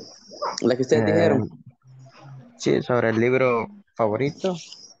 La que ustedes dijeron. Sí, sobre el libro favorito.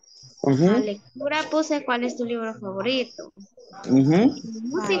 Ajá, lectura puse cuál es tu libro favorito.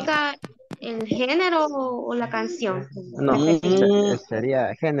 Música, el género o la canción. No,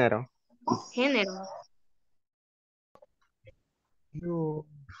 sería género. Género. You.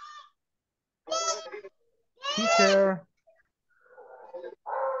 Teacher.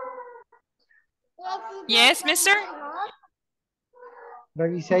 Yes, mister?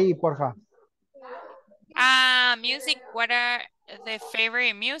 Revise ahí, porfa. Music, what are the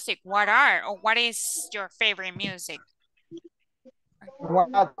favorite music? What is your favorite music?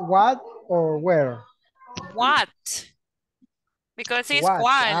 What or where? What? Because it's What?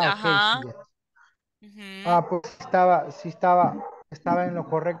 cuál, Okay, yes. Pues estaba en lo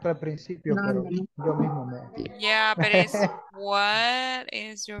correcto al principio, pero yo mismo me... Yeah, but it's what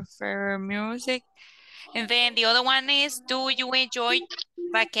is your favorite music? And then the other one is, do you enjoy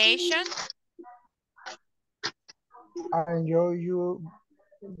vacation? I enjoy you.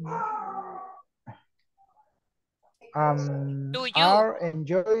 Do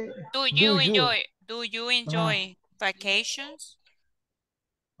you enjoy Uh-huh. vacations?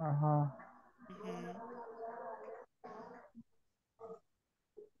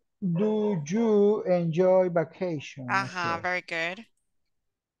 Do you enjoy vacation? Very good.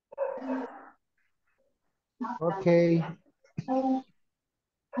 Okay.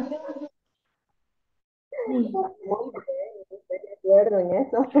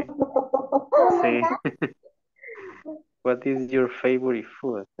 Sí. What is your favorite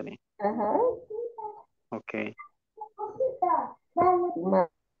food? Okay.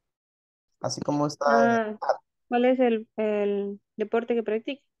 Así como está. ¿Cuál es el deporte que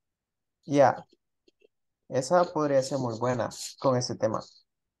practica? Ya, esa podría ser muy buena con ese tema.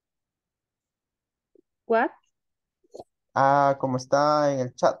 ¿What? Como está en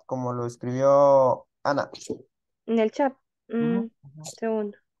el chat, como lo escribió Ana. En el chat.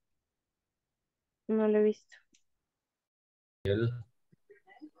 Segundo. No lo he visto.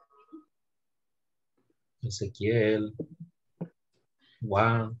 Ezequiel.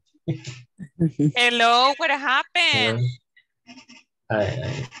 Wow. Hello, what happened?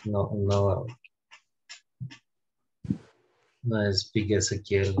 No speak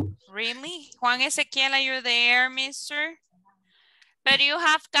Ezequiel. Really? Juan Ezequiel, are you there, mister? But you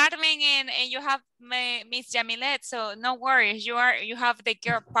have Carmen and you have Miss Jamilet, so no worries. You have the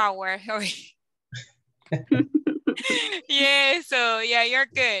girl power. Yeah, so yeah, you're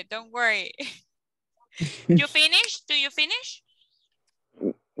good. Don't worry. You finished? Do you finish?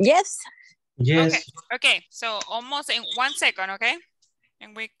 Yes. Yes. Okay. So almost in 1 second, okay?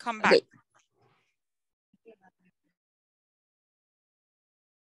 And we come back. Okay.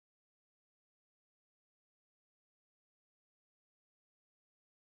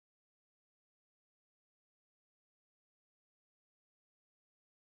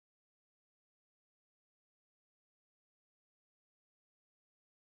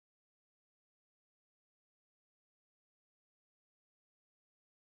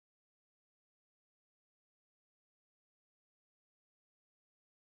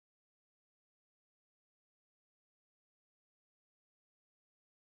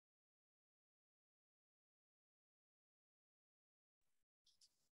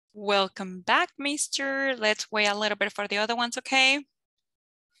 Welcome back, mister. Let's wait a little bit for the other ones, okay?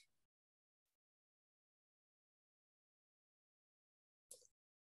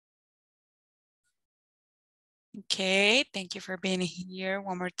 Okay, thank you for being here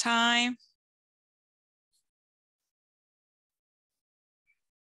one more time.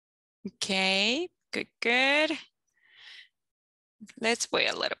 Okay, good. Let's wait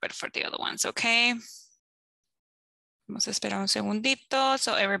a little bit for the other ones, okay? Vamos a esperar un segundito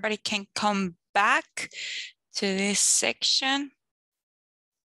so everybody can come back to this section.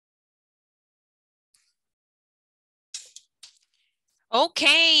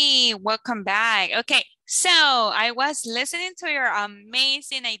 Okay, welcome back. Okay, so I was listening to your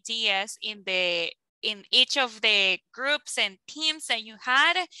amazing ideas in each of the groups and teams that you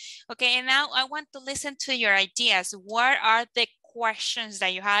had. Okay, and now I want to listen to your ideas. What are the questions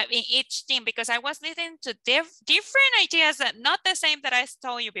that you have in each team, because I was listening to different ideas, that not the same that I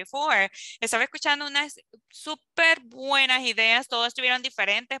told you before. Estaba escuchando unas súper buenas ideas, todos estuvieron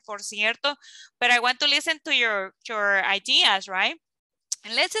diferentes, por cierto, but I want to listen to your ideas, right?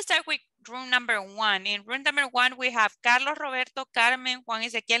 And let's start with room number 1. In room number 1, we have Carlos, Roberto, Carmen, Juan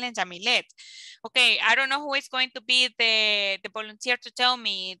Ezequiel, and Jamilet. Okay, I don't know who is going to be the volunteer to tell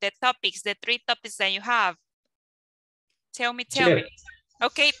me the topics, the 3 topics that you have. Tell me.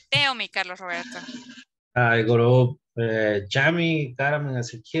 Okay, tell me, Carlos Roberto. I go Jamie, Carmen,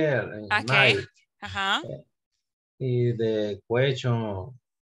 Ezequiel, and Okay. Mike. The question,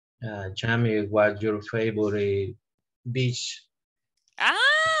 Jamie, what's your favorite beach?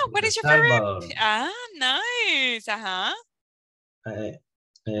 What is your favorite? Nice.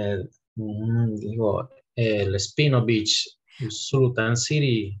 Digo, el Espino Beach, Sultan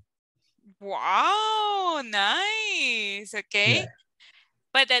City. Wow, nice. Okay. Yeah.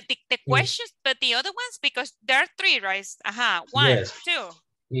 But the questions, but the other ones, because there are 3, right? 1, yes. 2.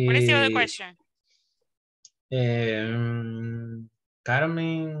 What is the other question?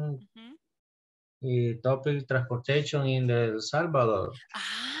 Carmen, topic transportation in El Salvador.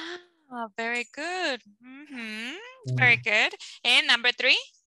 Very good. Very good. And number 3?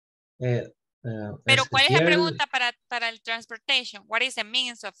 Pero ¿cuál es la pregunta para el transportation? What is the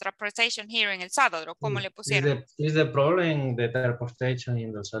means of transportation here in El Salvador? ¿Cómo le pusieron? Is the problem the transportation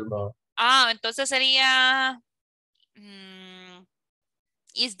in El Salvador? Entonces sería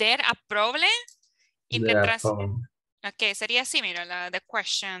is there a problem in the transportation? Okay, sería así, mira, the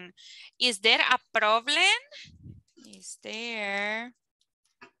question. Is there a problem? Is there...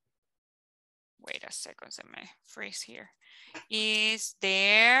 Wait a second, se me freeze here. Is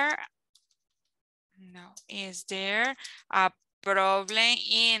there... No, is there a problem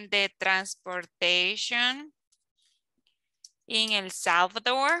in the transportation in El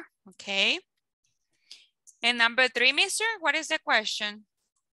Salvador? Okay. And number 3, mister, what is the question?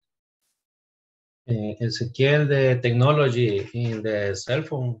 Ezequiel, the technology in the cell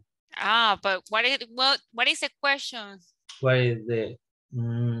phone. But what is the question? What is the...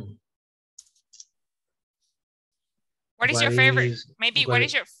 what is your favorite? Maybe what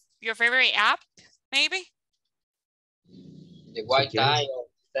is your favorite app? Maybe? The Wi-Fi or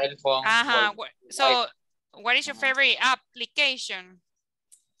cell phone. So what is your favorite application?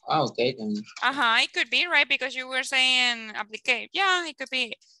 Okay. It could be, right? Because you were saying application. Yeah, it could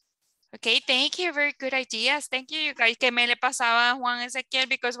be. Okay, thank you. Very good ideas. Thank you, you guys. Que me le pasaba a Juan Ezequiel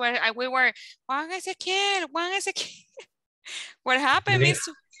because we were Juan Ezequiel. What happened, Miss?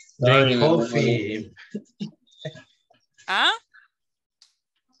 Drink coffee.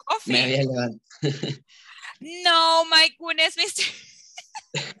 Coffee? No, my goodness, Mr.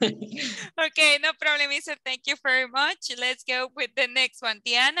 Okay, no problem, Mister. Thank you very much. Let's go with the next one.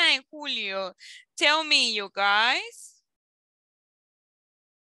 Diana and Julio. Tell me, you guys.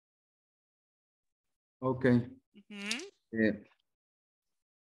 Okay.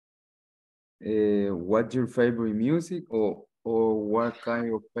 What's your favorite music, or what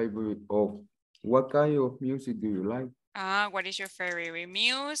kind of music do you like? What is your favorite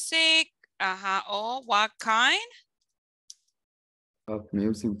music? Oh, what kind of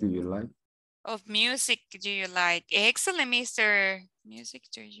music do you like? Of music do you like? Excellent, Mister. Music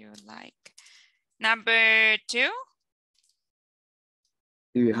do you like? Number 2.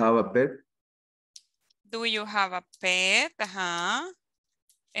 Do you have a pet? Do you have a pet?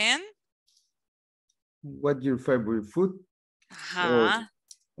 And? What's your favorite food? Or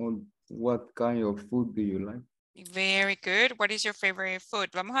what kind of food do you like? Very good. What is your favorite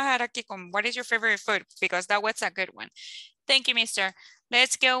food? Vamos a dejar aquí con what is your favorite food, because that was a good one. Thank you, Mister.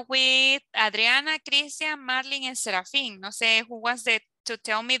 Let's go with Adriana, Cristian, Marlene, and Serafín. No sé who wants to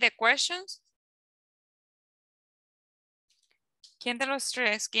tell me the questions. ¿Quién de los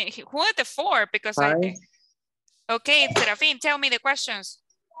 3? Who are the 4? Because I think. Okay, Serafín, tell me the questions.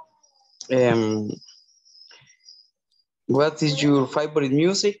 What is your favorite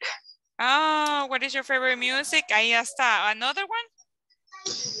music? What is your favorite music? Ahí está. Another one?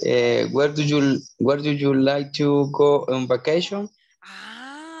 Where do you like to go on vacation?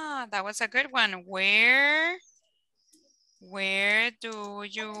 That was a good one. Where do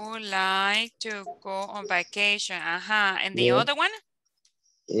you like to go on vacation? And the other one?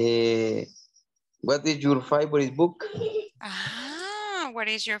 What is your favorite book? What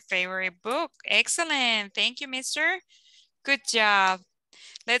is your favorite book? Excellent. Thank you, mister. Good job.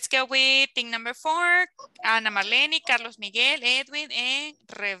 Let's go with thing number 4. Ana Marlene, Carlos Miguel, Edwin, and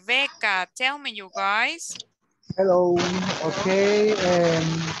Rebecca. Tell me, you guys. Hello. Okay.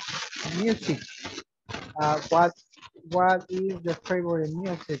 Music. What What is the favorite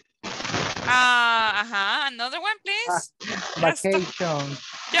music? Another one, please. Vacation.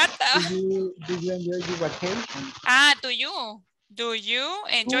 Ya está. Do you enjoy your vacation? Do you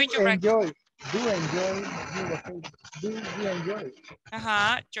enjoy your vacation? Do enjoy your vacation? Do you enjoy?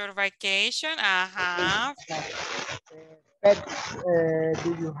 Your vacation. Pet, do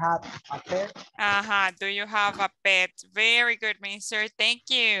you have a pet? Do you have a pet? Very good, mister. Thank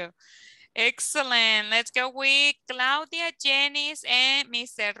you. Excellent. Let's go with Claudia, Janice, and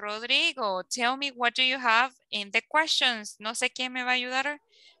Mr. Rodrigo. Tell me, what do you have in the questions? No sé quién me va a ayudar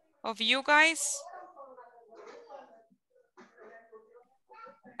of you guys.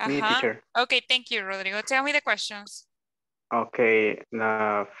 Me, teacher. Okay, thank you, Rodrigo. Tell me the questions. Okay,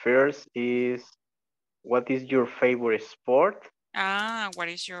 the first is, what is your favorite sport? What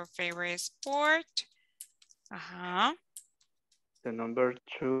is your favorite sport? The number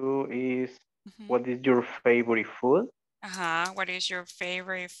 2 is, what is your favorite food? What is your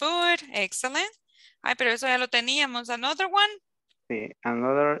favorite food? Excellent. Ay, pero eso ya lo teníamos. Another one? Sí.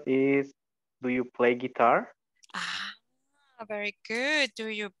 Another is, do you play guitar? Very good. Do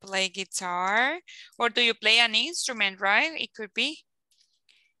you play guitar? Or do you play an instrument, right? It could be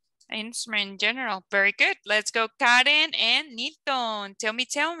an instrument in general. Very good. Let's go, Karen and Nilton. Tell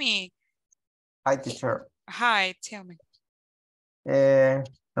me. Hi, teacher. Hi, tell me.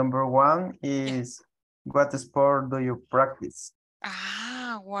 Number 1 is, what sport do you practice?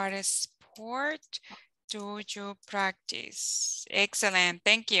 What sport do you practice? Excellent.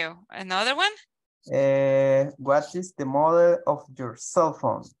 Thank you. Another one? What is the model of your cell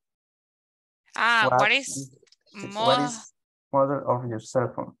phone? What is model of your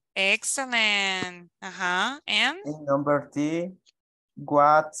cell phone? Excellent. And number 3,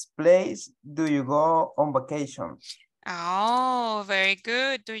 what place do you go on vacation? Oh, very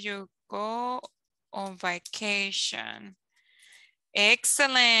good. Do you go on vacation?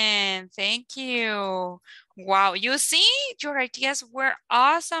 Excellent. Thank you. Wow. You see, your ideas were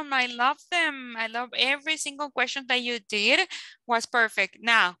awesome. I love them. I love every single question that you did was perfect.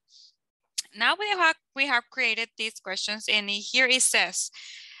 Now we have created these questions, and here it says,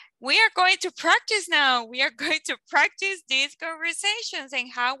 we are going to practice now. We are going to practice these conversations.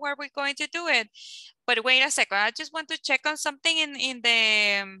 And how are we going to do it? But wait a second. I just want to check on something in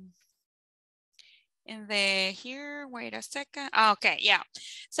the here. Wait a second. Okay, yeah.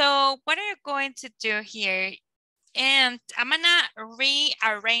 So what are you going to do here? And I'm gonna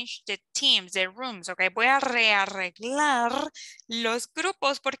rearrange the teams, the rooms, okay? Voy a rearreglar los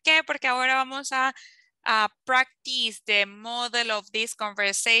grupos. ¿Por qué? Porque ahora vamos a practice the model of this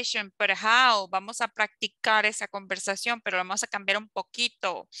conversation. But how? Vamos a practicar esa conversación, pero vamos a cambiar un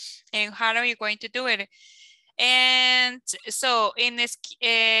poquito. And how are you going to do it? And so in this,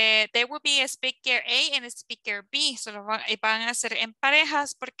 there will be a speaker A and a speaker B. So van a ser en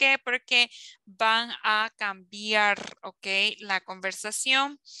parejas. ¿Por qué? Porque van a cambiar, okay, la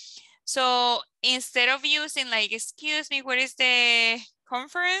conversación. So instead of using like, excuse me, where is the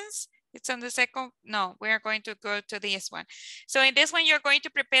conference? It's on the second. No, we are going to go to this one. So in this one, you're going to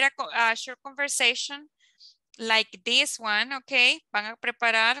prepare a short conversation like this one, okay? Van a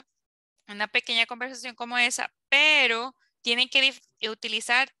preparar una pequeña conversación como esa, pero tienen que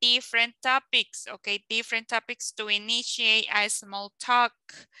utilizar different topics, okay? Different topics to initiate a small talk.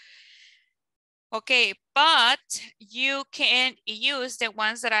 Okay, but you can use the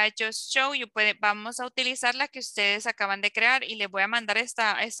ones that I just showed you. Vamos a utilizar la que ustedes acaban de crear y les voy a mandar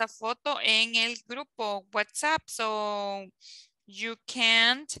esta foto en el grupo WhatsApp. So you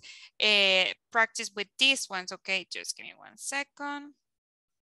can't practice with these ones, okay? Just give me 1 second.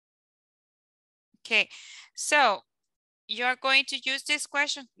 Okay, so you are going to use this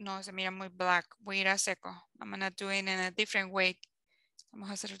question. No, se mira muy black. Wait a second. I'm going to do it in a different way. Vamos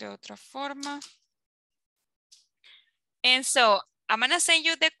a hacer de otra forma. And so, I'm going to send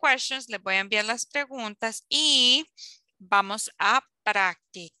you the questions. Les voy a enviar las preguntas y vamos a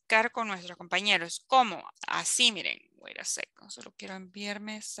practicar con nuestros compañeros. ¿Cómo? Así, miren. Wait a second. Solo quiero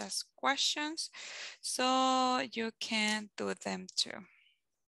enviarme esas questions so you can do them too.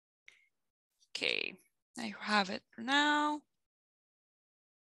 Okay, I have it now.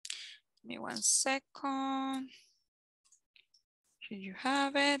 Give me 1 second. Here you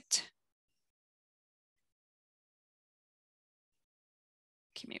have it.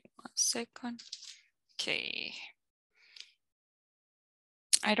 Give me 1 second. Okay.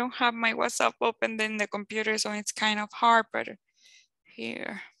 I don't have my WhatsApp open in the computer, so it's kind of hard, but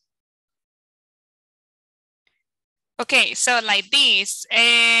here. Okay, so like this.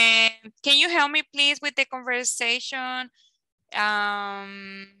 Can you help me please with the conversation?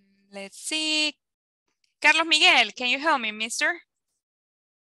 Let's see. Carlos Miguel, can you help me, mister?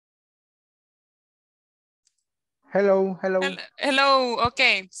 Hello, hello. Hello,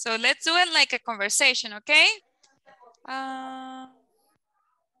 okay. So let's do it like a conversation, okay?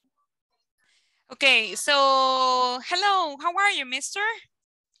 Okay, so hello, how are you, mister?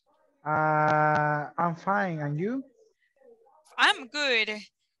 I'm fine, and you? I'm good.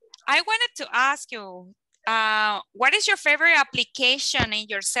 I wanted to ask you, what is your favorite application in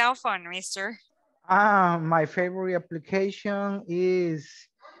your cell phone, mister? My favorite application is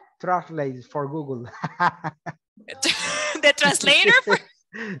Translate for Google. The translator?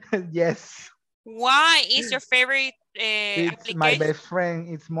 Yes. Why is your favorite It's application? my best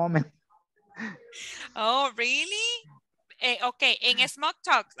friend, it's Moment. Oh, really? Ok, en Smoke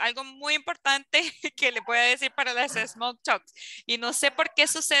Talks, algo muy importante que le voy a decir para las Smoke Talks, y no sé por qué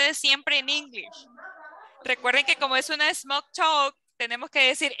sucede siempre en English. Recuerden que como es una Smoke Talk, tenemos que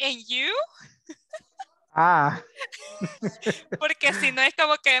decir en you. Ah. Porque si no es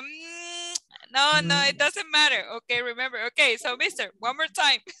como que, no, it doesn't matter. Okay, remember. Okay, so mister, one more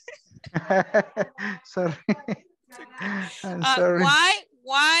time. Sorry. I'm sorry.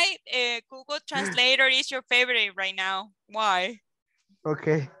 Why Google Translator is your favorite right now? Why?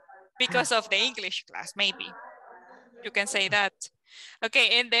 Okay. Because of the English class, maybe. You can say that.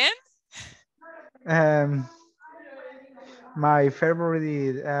 Okay, and then? My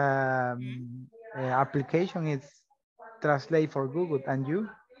favorite application is Translate for Google, and you?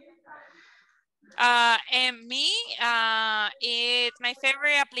 And me, my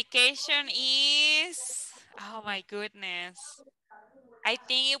favorite application is, oh my goodness. I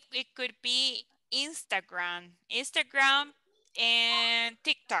think it could be Instagram and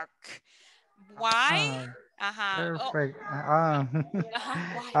TikTok. Why? Perfect.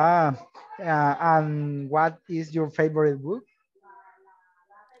 Why? And what is your favorite book?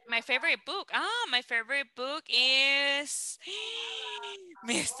 My favorite book. My favorite book is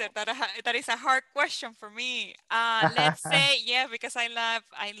Mister. That is a hard question for me. Let's say yeah, because I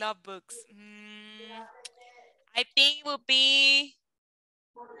love books. I think it will be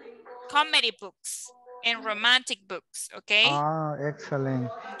comedy books and romantic books. Okay. Excellent.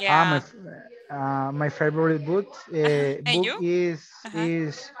 Yeah. My favorite book is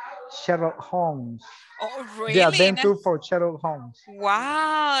Sherlock Holmes. Oh, really? The Adventure for Sherlock Holmes.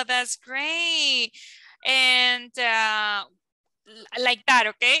 Wow, that's great. And like that,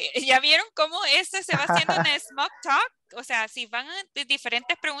 okay. ¿Ya vieron cómo este se va haciendo en Smoke Talk? O sea, si van de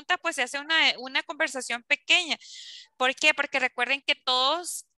diferentes preguntas, pues se hace una conversación pequeña. ¿Por qué? Porque recuerden que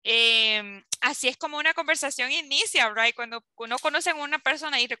todos, así es como una conversación inicia, right? Cuando uno conoce a una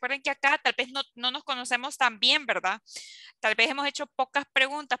persona, y recuerden que acá tal vez no nos conocemos tan bien, ¿verdad? Tal vez hemos hecho pocas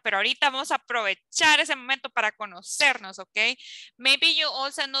preguntas, pero ahorita vamos a aprovechar ese momento para conocernos, ¿ok? Maybe you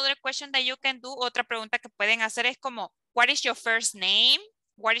also another question that you can do, otra pregunta que pueden hacer es como, what is your first name?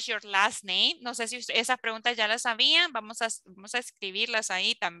 What is your last name? No sé si esas preguntas ya las sabían, vamos a escribirlas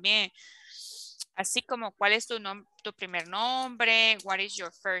ahí también. Así como, ¿cuál es tu primer nombre? What is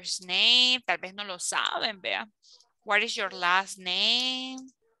your first name? Tal vez no lo saben, vea. What is your last name?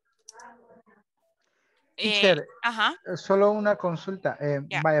 Teacher, solo una consulta.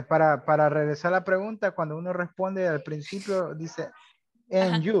 Vaya, para regresar a la pregunta, cuando uno responde al principio, dice,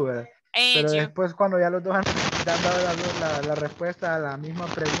 and you, ¿verdad? Pero después cuando ya los dos han dado la respuesta a la misma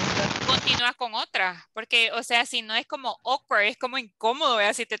pregunta. Continúa con otra, porque, o sea, si no es como awkward, es como incómodo,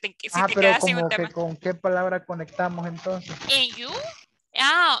 ¿verdad? Si te pero quedas sin un como tema. que con qué palabra conectamos entonces. And you?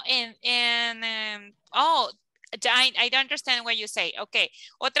 I don't understand what you say. Okay.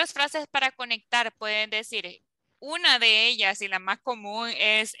 Otras frases para conectar pueden decir, una de ellas y la más común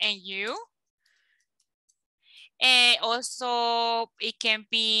es and you. Also, it can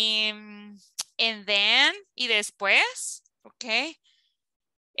be and then y después. Okay.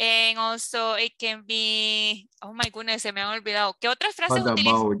 And also it can be, oh my goodness, se me han olvidado. ¿Qué otras frases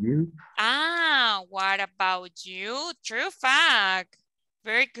utilizan? What about you? What about you? True fact.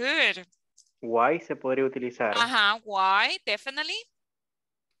 Very good. Why se podría utilizar. Why, definitely.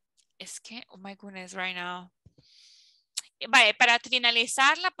 Es que, oh my goodness, right now. Vale, para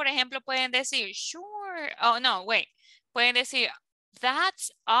finalizarla, por ejemplo, pueden decir, sure. Oh, no, wait. Pueden decir,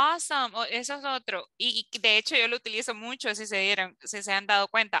 that's awesome. Oh, eso es otro. Y de hecho yo lo utilizo mucho si se han dado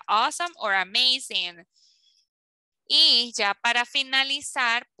cuenta. Awesome or amazing. Y ya para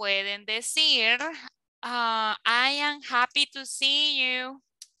finalizar pueden decir, I am happy to see you.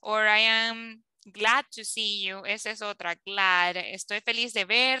 Or I am glad to see you. Esa es otra, glad. Estoy feliz de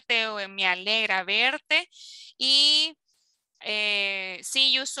verte o me alegra verte. Y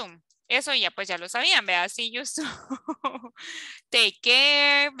see you soon. Eso ya pues ya lo sabían, ¿verdad? See you soon. Take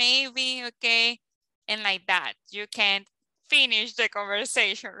care, maybe, okay. And like that, you can finish the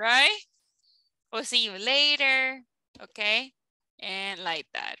conversation, right? Or see you later, okay? And like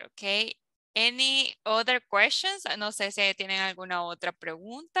that, okay? Any other questions? No sé si tienen alguna otra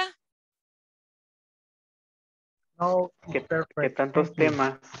pregunta. No, ¿Qué tantos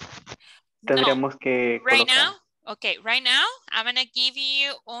temas tendríamos que right colocar? now, okay, right now, I'm gonna give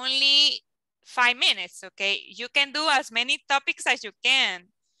you only 5 minutes, okay? You can do as many topics as you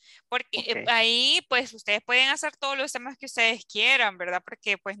can. Porque ahí, pues, ustedes pueden hacer todos los temas que ustedes quieran, ¿verdad?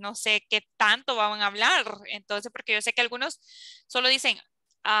 Porque, pues, no sé qué tanto van a hablar. Entonces, porque yo sé que algunos solo dicen,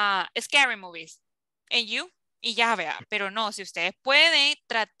 scary movies. And you, y ya vea. Pero no, si ustedes pueden,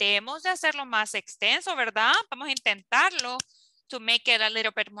 tratemos de hacerlo más extenso, ¿verdad? Vamos a intentarlo to make it a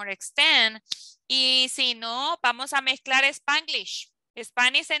little bit more extend. Y si no, vamos a mezclar Spanglish.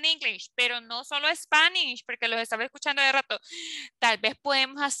 Spanish and English, pero no solo Spanish, porque los estaba escuchando de rato. Tal vez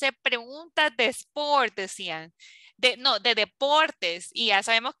podemos hacer preguntas de sport, decían. De deportes. Y ya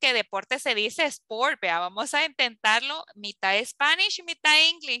sabemos que deportes se dice sport, vea. Vamos a intentarlo mitad Spanish y mitad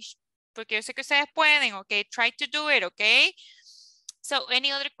English. Porque yo sé que ustedes pueden, ok. Try to do it, ok. So,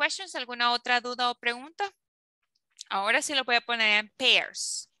 any other questions? ¿Alguna otra duda o pregunta? Ahora sí lo voy a poner en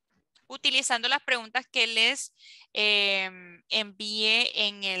pairs. Utilizando las preguntas que les envié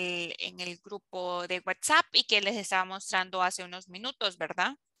en el grupo de WhatsApp y que les estaba mostrando hace unos minutos,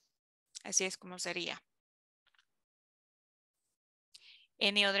 ¿verdad? Así es como sería.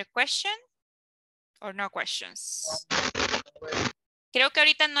 Any other question? Or no questions? Creo que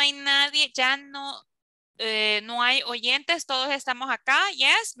ahorita no hay nadie, ya no hay oyentes, todos estamos acá.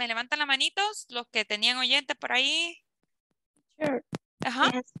 Yes, me levantan las manitos, los que tenían oyentes por ahí. Sure.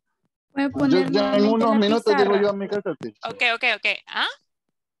 Ajá. Yes. Voy a poner Ya en unos la minutos pizarra. digo yo a mi casa. Ok. ¿Ah?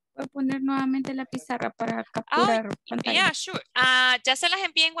 Voy a poner nuevamente la pizarra para capturar pantalla. Yeah, sure. Ya se las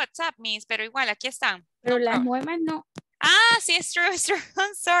envié en WhatsApp, Miss, pero igual, aquí están. Pero las nuevas no. Sí, es true, it's true.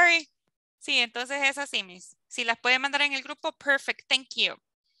 I'm sorry. Sí, entonces es así, Miss. Si las puede mandar en el grupo, perfect. Thank you.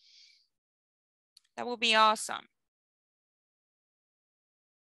 That would be awesome.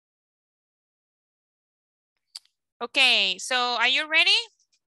 Okay, so are you ready?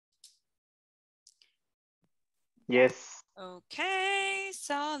 Yes. Okay,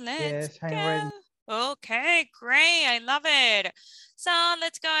 so let's Yes, I'm go. ready. Okay, great. I love it. So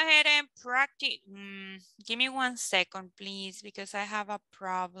let's go ahead and practice. Give me 1 second, please, because I have a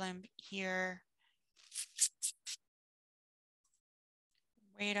problem here.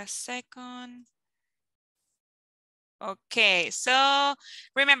 Wait a second. Okay, so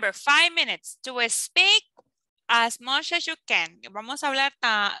remember, 5 minutes to speak as much as you can. Vamos a hablar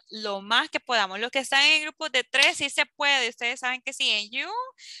lo más que podamos. Los que están en grupos de 3, sí se puede. Ustedes saben que sí. En you,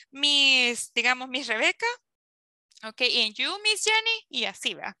 digamos, Miss Rebeca. Okay, and you, Miss Jenny, y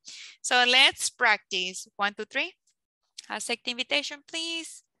así va. So let's practice. 1, 2, 3. Accept the invitation,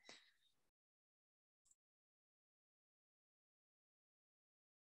 please.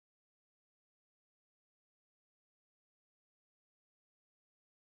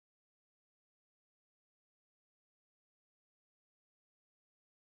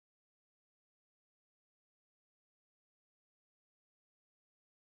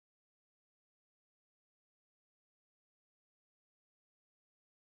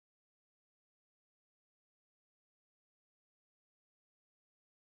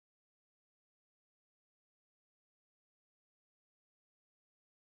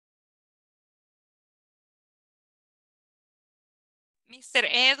 Mr.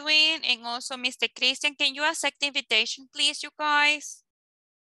 Edwin and also Mr. Christian, can you accept the invitation, please, you guys?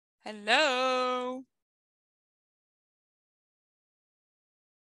 Hello.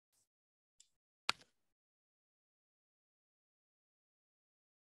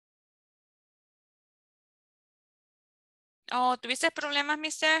 Oh, ¿tuviste problemas,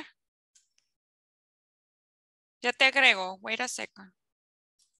 mister? Ya te agrego. Wait a second.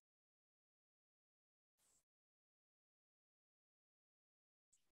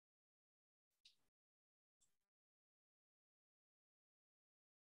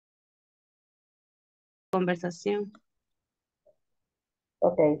 Conversación.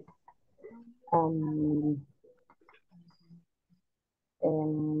 Okay.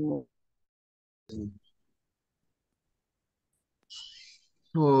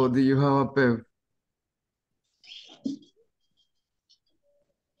 So, do you have a pet?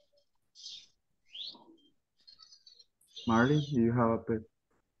 Marley, do you have a pet?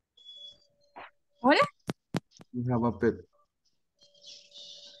 ¿Hola? You have a pet.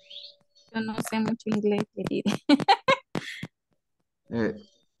 Yo no sé mucho inglés, querida.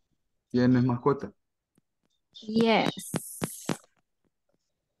 ¿Tienes mascota? Yes.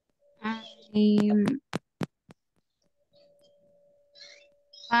 I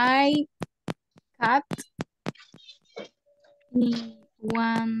cat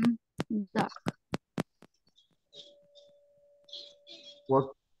one dog.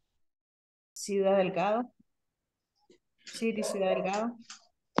 What? Ciudad Delgado. City Ciudad Delgado.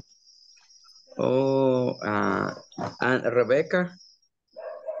 Oh, and Rebecca,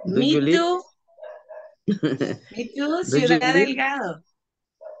 do you Me live? too. Me too, Do you Ciudad live? Delgado.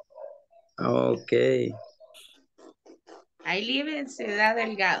 Okay. I live in Ciudad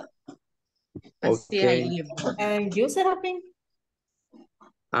Delgado. Así I Okay. live. And you, Serafín?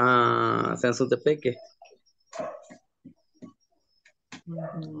 Sensutepeque.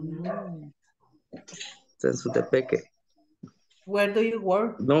 Sensutepeque. Where do you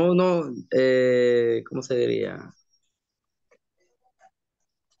work? No, ¿cómo se diría?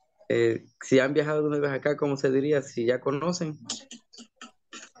 Si han viajado alguna vez acá, ¿cómo se diría? Si ya conocen.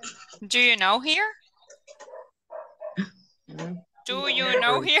 Do you know here? Do you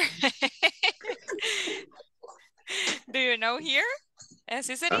know here? Do you know here?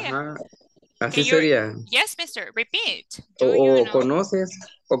 Así sería. Ajá, así sería. Yes, mister. Repeat. O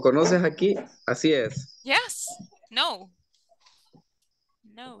conoces aquí, así es. Yes. No.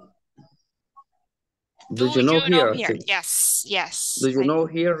 No. Do you know here? Here? Sí. Yes. Yes. Do you know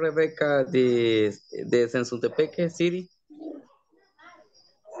here, Rebecca, de Sensutepeque City?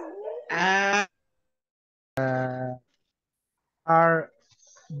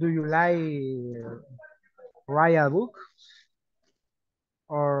 Do you like write a book?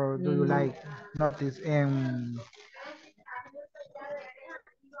 Or do you like notice in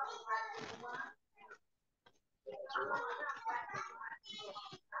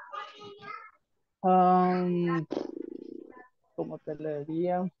 ¿Cómo te le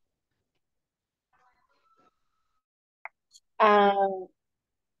diría?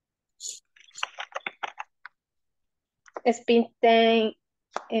 Spend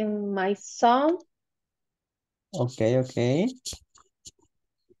in my son. Okay, okay.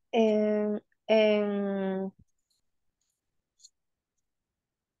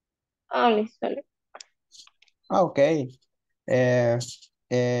 Sorry. Okay.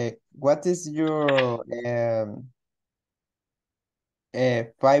 What is your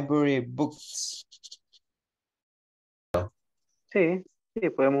favorite books? Sí, sí,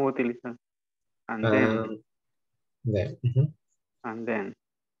 podemos utilizar. And then. And then.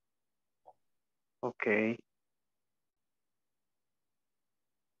 Okay.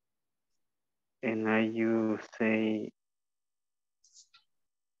 And now you say,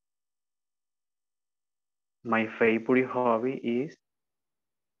 my favorite hobby is.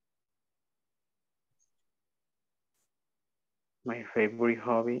 My favorite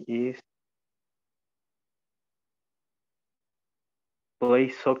hobby is play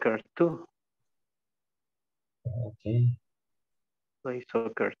soccer too. Okay. Play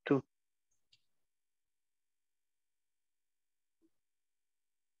soccer too.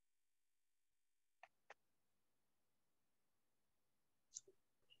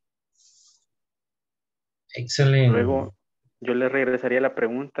 Excelente. Luego, yo le regresaría la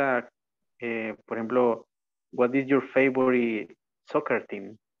pregunta, por ejemplo, what is your favorite soccer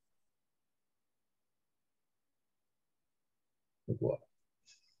team? Wow.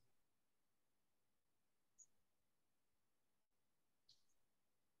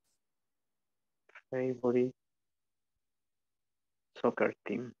 Favorite soccer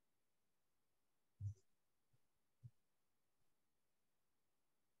team.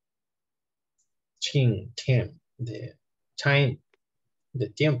 Team, de time, de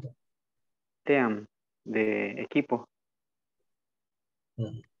tiempo. Team, de equipo.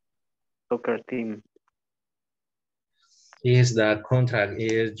 Soccer team. Is the contract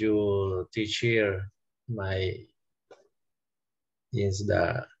is your teacher is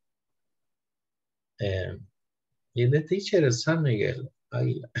the teacher is San Miguel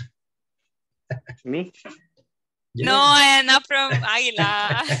Águila. Me? Yeah. No, not from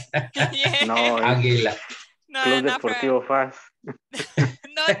Águila. Yeah. No, Águila. No, Club not Deportivo FAS.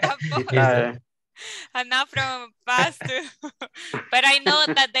 No, tampoco. I'm not from FAS too. But I know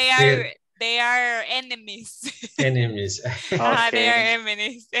that they are enemies. Enemies. Okay. They are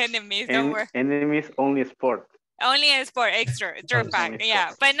enemies. Don't worry. Enemies only sport. Only in sport, extra fact.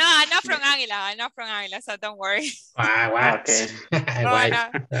 Yeah, but no, I'm not from Águila. I'm not from Águila, so don't worry. What? Okay.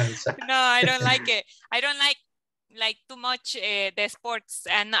 No, I don't like it. I don't like too much the sports,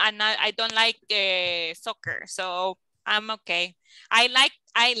 and I don't like soccer, so I'm okay. I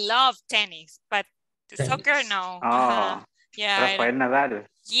love tennis, but soccer no. Oh. Yeah. Rafael Nadal.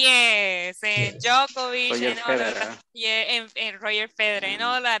 Yes, and Djokovic Roger and all of Federer. that. Yeah, and Roger Federer and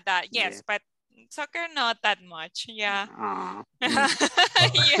all of that. Yes, but soccer not that much. Yeah.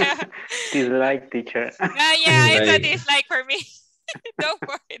 Yeah. Dislike teacher. Yeah, it's a dislike for me. Don't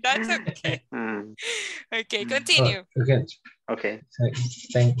worry, that's okay. Okay, continue. Okay.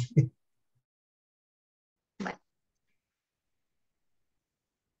 Thank you.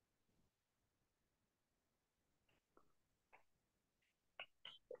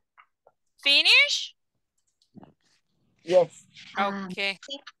 Finish? Yes. Okay.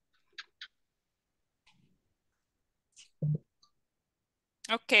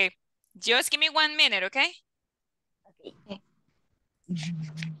 Okay, just give me 1 minute, okay?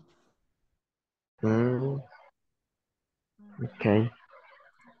 Okay.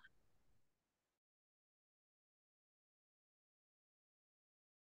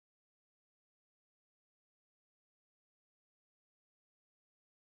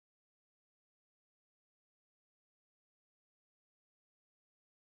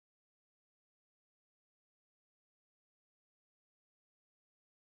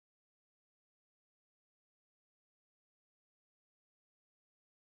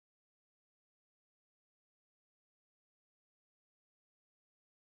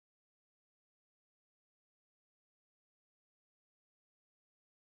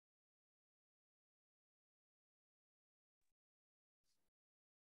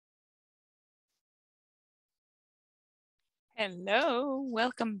 Hello,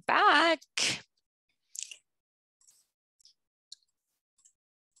 welcome back.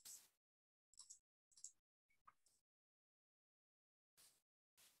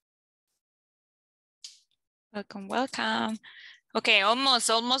 Welcome, welcome. Okay, almost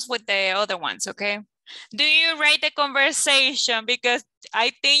with the other ones, okay? Do you write the conversation? Because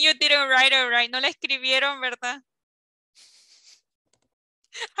I think you didn't write it right. No la escribieron, ¿verdad?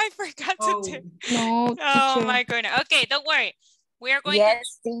 I forgot to do. No, Oh teacher. my goodness. Okay, don't worry. We are going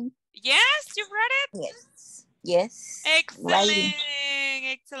to. Yes, you read it? Yes. Yes. Excellent. Writing.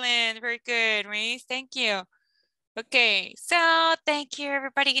 Excellent. Very good, Reese. Thank you. Okay, so thank you,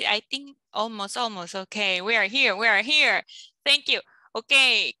 everybody. I think almost. Okay, we are here. Thank you.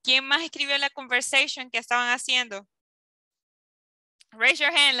 Okay, ¿quién más escribió la conversation que estaban haciendo? Raise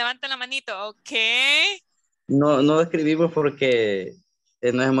your hand, levanten la manito. Okay. No escribimos porque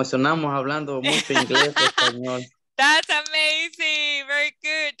nos emocionamos hablando mucho inglés y español. That's amazing. Very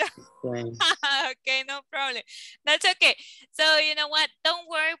good. Okay, no problem. That's okay. So you know what? Don't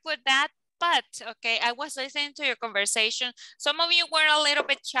worry with that. But, okay, I was listening to your conversation. Some of you were a little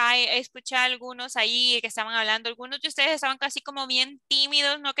bit shy. Escuché a algunos ahí que estaban hablando. Algunos de ustedes estaban casi como bien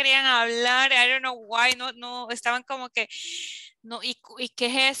tímidos, no querían hablar. I don't know why. No, estaban como que, no, ¿y qué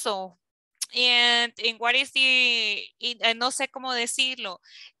es eso? And what is no sé cómo decirlo.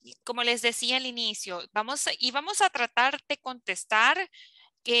 Como les decía al inicio, vamos a tratar de contestar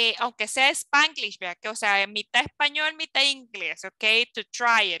que aunque sea Spanglish, vea, que o sea, mitad español, mitad inglés, okay, to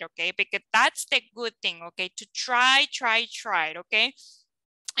try it, okay, because that's the good thing, okay, to try it, okay.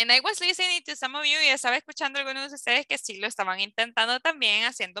 And I was listening to some of you y estaba escuchando a algunos de ustedes que sí lo estaban intentando también,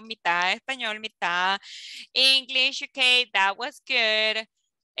 haciendo mitad español, mitad English, okay, that was good.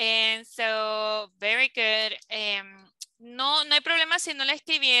 And so, very good. No hay problema si no la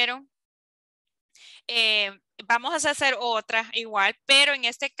escribieron. Vamos a hacer otra igual, pero en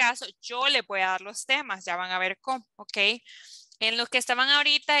este caso yo les voy a dar los temas, ya van a ver cómo, ¿ok? En los que estaban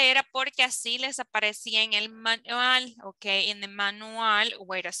ahorita era porque así les aparecía en el manual, ¿ok? En el manual,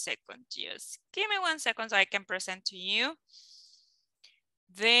 wait a second, just give me 1 second so I can present to you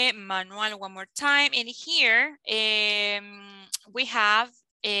the manual one more time. And here we have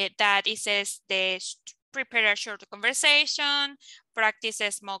that it says prepare a short conversation, practice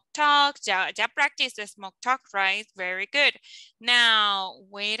a smoke talk. Ya practice the smoke talk, right? Very good. Now,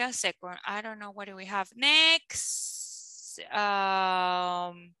 wait a second. I don't know what do we have next.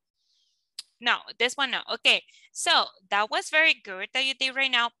 No, this one, no. Okay, so that was very good that you did right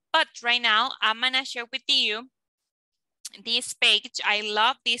now. But right now, I'm gonna share with you this page. I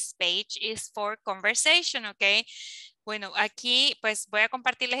love this page. Is for conversation, okay? Bueno, aquí pues voy a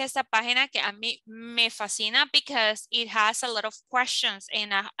compartirles esta página que a mí me fascina because it has a lot of questions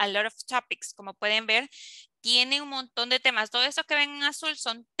and a lot of topics. Como pueden ver, tiene un montón de temas. Todo eso que ven en azul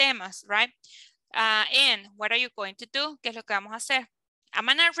son temas, right? And what are you going to do? ¿Qué es lo que vamos a hacer? I'm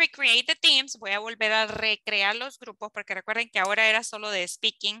gonna recreate the teams. Voy a volver a recrear los grupos porque recuerden que ahora era solo de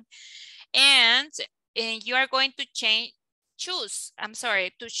speaking. And you are going to choose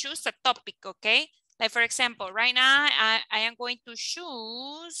a topic, okay? Like for example, right now I am going to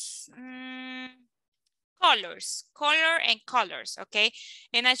choose colors, color and colors, okay?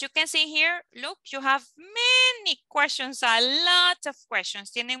 And as you can see here, look, you have many questions, a lot of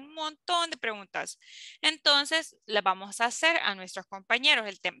questions. Tienen un montón de preguntas. Entonces, le vamos a hacer a nuestros compañeros,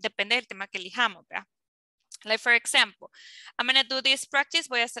 depende del tema que elijamos, ¿verdad? Like for example, I'm going to do this practice.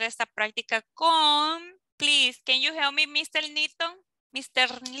 Voy a hacer esta práctica con, please, can you help me, Mr. Nilton?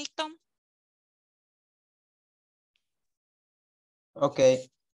 Mr. Nilton? Okay.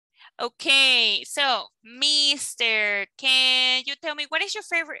 Okay, so, Mr., can you tell me what is your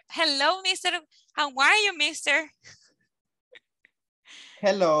favorite? Hello, Mr. How are you, Mr.?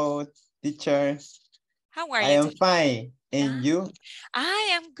 Hello, teacher. How are I you? am fine. And you?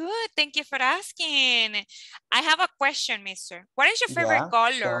 I am good. Thank you for asking. I have a question, Mr. What is your favorite Yeah,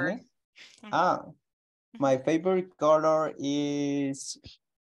 tell color? me. My favorite color is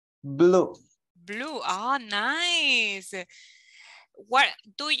blue. Blue. Oh, nice. What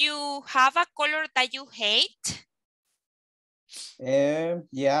do you have a color that you hate?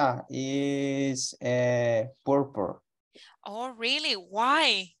 Yeah, is purple. Oh, really?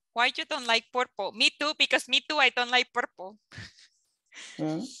 Why? Why you don't like purple? Me too, because me too, I don't like purple.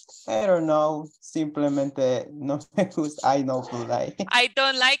 I don't know. Simplemente no me gusta. I don't like. I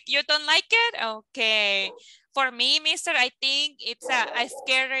don't like, you don't like it? Okay. For me, mister, I think it's a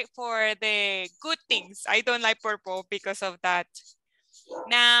scary for the good things. I don't like purple because of that.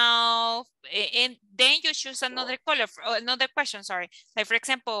 Now, and then you choose another color, another question, sorry. Like for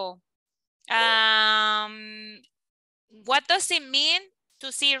example, what does it mean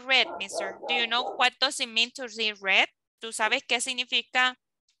to see red, mister? Do you know what does it mean to see red? ¿Tú sabes qué significa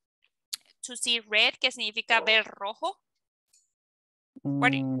to see red? ¿Qué significa ver rojo?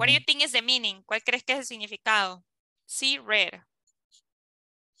 What do you think is the meaning? ¿Cuál crees que es el significado? See red.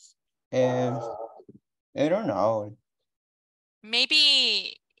 I don't know.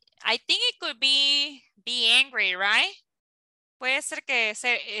 Maybe, I think it could be angry, right? Puede ser que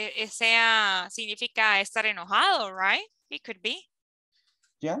sea, significa estar enojado, right? It could be.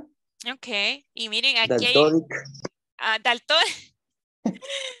 Yeah. Okay. Y miren, aquí Daltonic. hay... Dalton.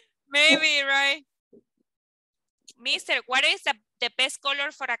 Maybe, right? Mister, what is the best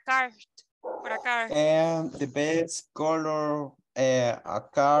color for a car? For a car. The best color a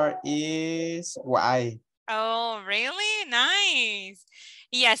car is white. Oh, really? Nice.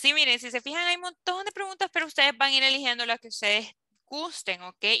 Y así, miren, si se fijan, hay un montón de preguntas, pero ustedes van a ir eligiendo las que ustedes gusten,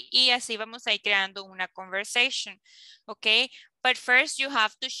 ¿ok? Y así vamos a ir creando una conversation, ¿ok? But first you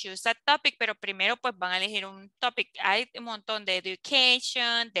have to choose a topic, pero primero pues van a elegir un topic. Hay un montón de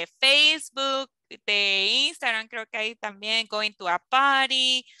education, de Facebook, de Instagram, creo que hay también going to a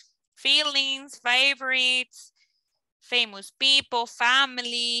party, feelings, favorites, famous people,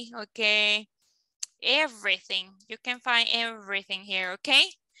 family, ¿ok? Everything. You can find everything here,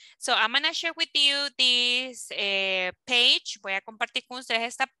 okay? So I'm gonna share with you this page. Voy a compartir con ustedes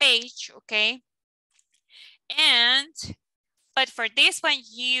esta page, okay? But for this one,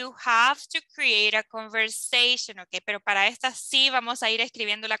 you have to create a conversation, okay? Pero para esta sí vamos a ir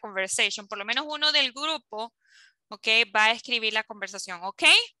escribiendo la conversation. Por lo menos uno del grupo, okay, va a escribir la conversación,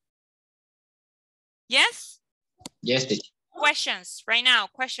 okay? Yes? Yes, teacher. Questions, right now,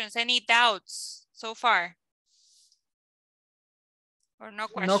 questions, any doubts so far? Or no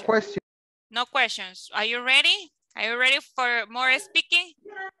questions? No question. No questions. Are you ready? Are you ready for more speaking?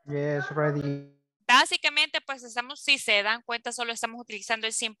 Yes, ready. Básicamente, pues estamos, si se dan cuenta, solo estamos utilizando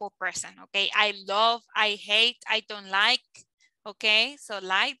el simple present, okay? I love, I hate, I don't like, okay? So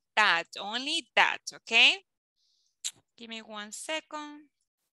like that, only that, okay? Give me 1 second.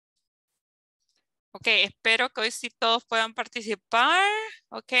 Okay, espero que hoy sí todos puedan participar,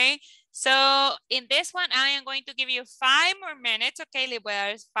 okay? So in this one, I am going to give you 5 more minutes, okay,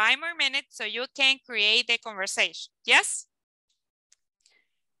 Liberals, 5 more minutes so you can create the conversation, yes?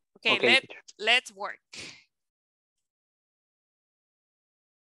 Okay, let's work.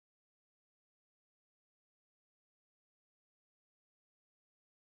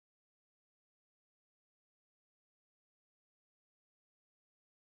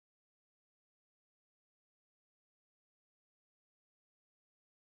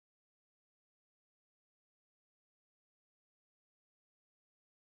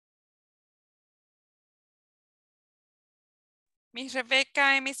 Miss Rebecca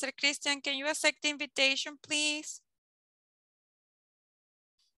and Mr. Christian, can you accept the invitation, please?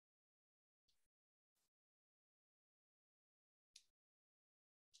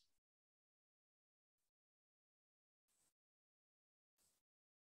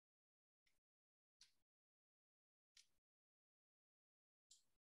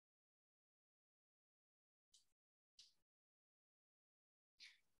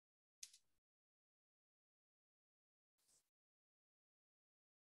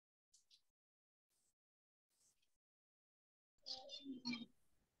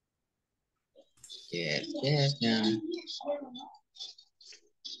 Yes, yes, yeah.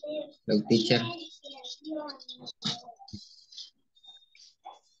 Look, teacher.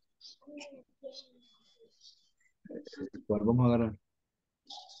 ¿Cuál vamos a agarrar?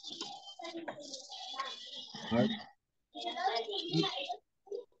 Art.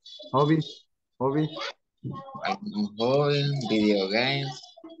 Hobby. Hobby. Algún hobby, video games.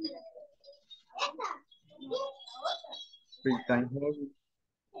 Free time hobby.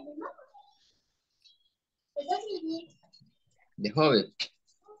 The hobby.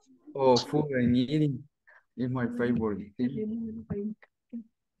 Oh, food and eating is my favorite thing.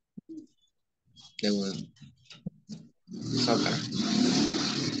 The soccer.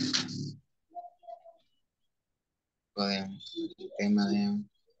 Podemos. Tema de...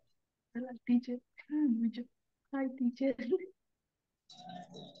 Hola, teacher. Hi, teacher.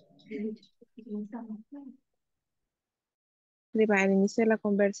 Al inicio de la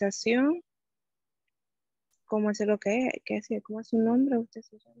conversación, ¿cómo es lo que es? ¿Qué es? ¿Cómo es su nombre? ¿Usted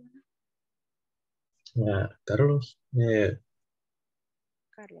se llama? Carlos.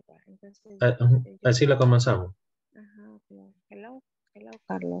 Carlos. Entonces, Así la comenzamos. ajá, hello,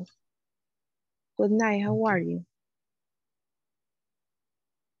 Carlos. Good night, how are you?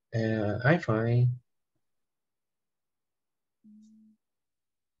 I'm fine.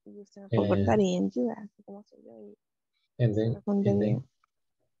 Y usted me comportaría en you, así como soy yo. And then.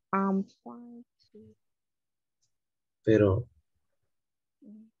 I'm fine too. Pero.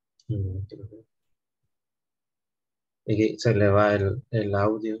 Y que se le va el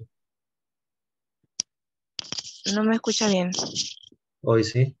audio. No me escucha bien. Hoy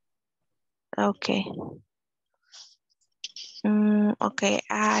sí. Okay. Okay,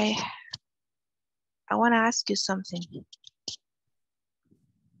 I want to ask you something.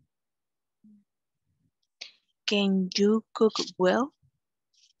 Can you cook well?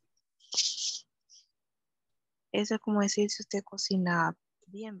 Eso es como decir si usted cocina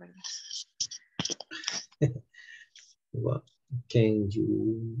bien, ¿verdad? What can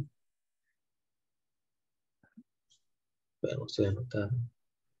you... Bueno, estoy anotando.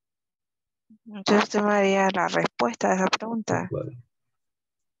 Entonces usted me daría la respuesta a esa pregunta.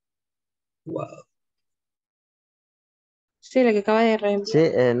 Wow. Sí, la que acaba de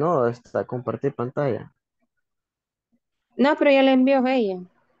reenviar. Sí, no, está compartir pantalla. No, pero ya le envió ella.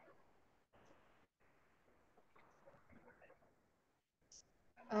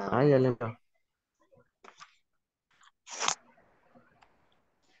 Ah, ya le envió.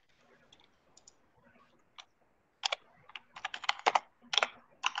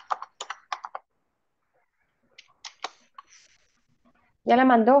 Ya la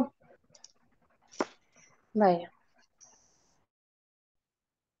mandó. Vaya.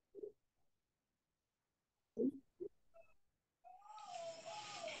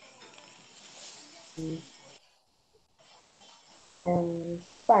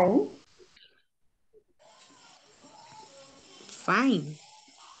 Fine. Fine.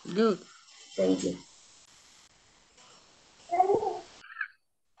 Good. Thank you.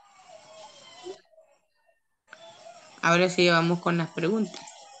 Ahora sí vamos con las preguntas.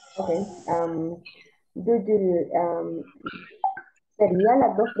 Okay. Serían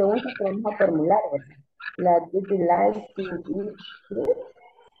las dos preguntas que vamos a formular, ¿verdad? La do you like to eat fruit?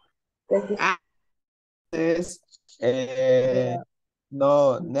 Es,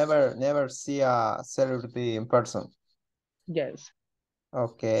 no, never see a celebrity in person. Yes.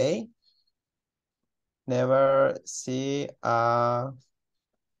 Okay. Never see a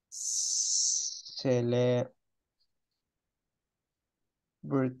celebrity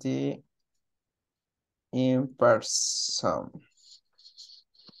in person.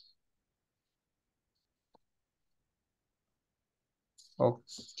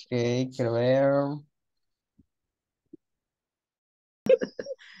 Okay, quiero ver.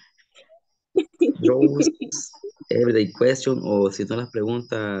 Those everyday question o si son las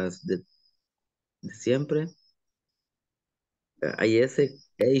preguntas de siempre. Hay ese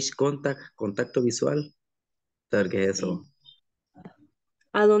age contact, contacto visual. ¿Saber qué es eso?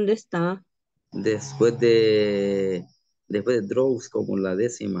 ¿A dónde está? Después de draws como la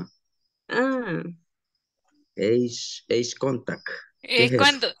décima. Ah. Age contact. ¿Qué es eso?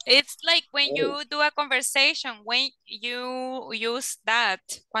 It's like when you do a conversation, when you use that,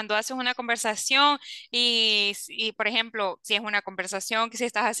 cuando haces una conversación y por ejemplo, si es una conversación, que si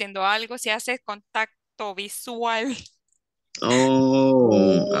estás haciendo algo, si haces contacto visual. Oh,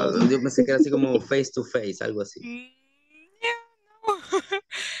 yo pensé que era así como face to face, algo así. Yeah, no.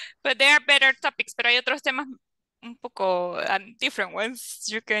 But there are better topics, pero hay otros temas un poco different ones.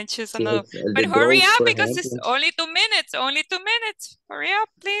 You can choose Sí, another. el But de hurry Bros, up por because it's ejemplo. only 2 minutes. Only 2 minutes. Hurry up,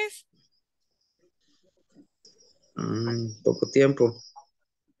 please. Poco tiempo.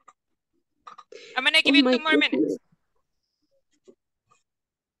 I'm gonna Oh give you my 2 more minutes.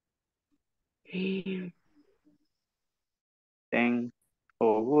 goodness. Thanks.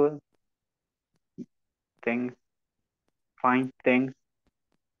 Oh, good. Thanks. Fine. Thanks.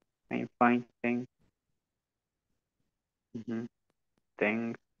 I'm fine. Thanks.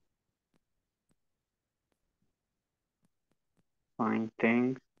 Thanks. Fine.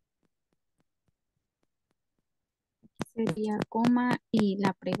 Thanks. Sería coma y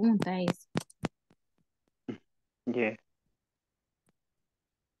la pregunta es. Yes.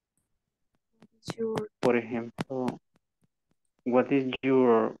 Por ejemplo, what is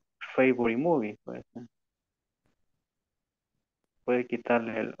your favorite movie? Puede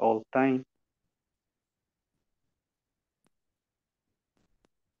quitarle el all time.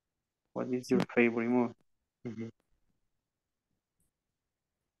 What is your favorite movie?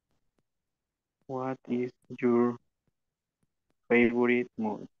 What is your favorite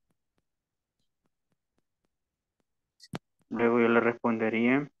movie? Luego yo le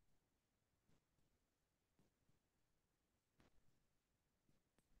respondería.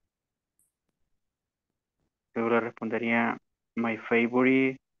 Luego le respondería my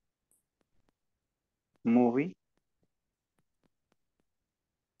favorite movie.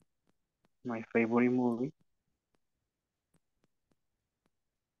 My favorite movie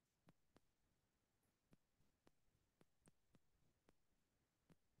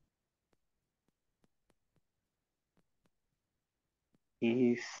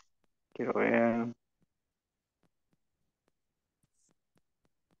is, quiero ver,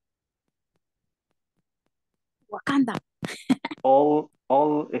 Wakanda. all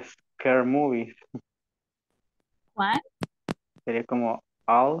scare movies. What? Sería como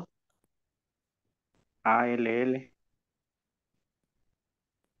all, A-L-L.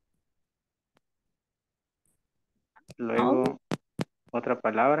 Luego, otra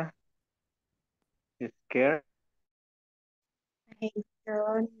palabra, scare. I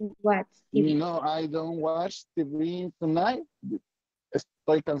don't watch TV. No, I don't watch TV tonight.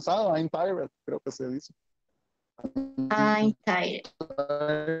 Estoy cansado, I'm tired, creo que se dice. I'm tired.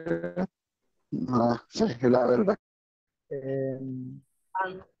 No, sí, la verdad.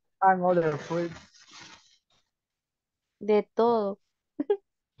 I'm other food. De todo.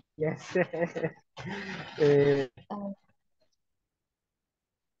 Yes.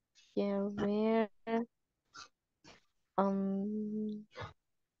 Quiero ver.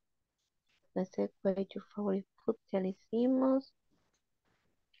 No sé cuál es your favorite food. Ya lo hicimos.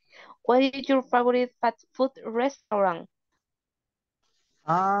 What is your favorite fast food restaurant?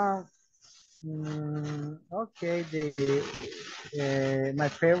 Okay. My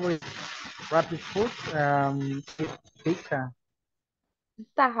favorite rapid food is pizza.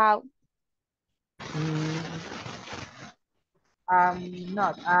 Pizza House.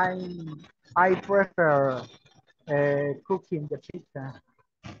 Not. I prefer cooking the pizza.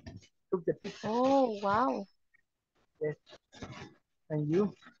 Cook the pizza. Oh, wow. Yes. And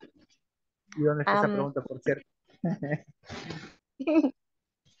you? ¿Y dónde está esa pregunta, por cierto?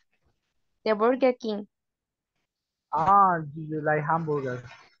 The Burger King. Do you like hamburgers?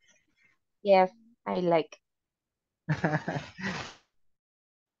 Yes, I like.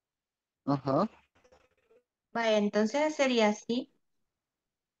 Ajá. Vaya, entonces sería así.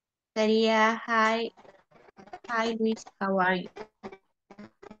 Sería hi Luis, how are you?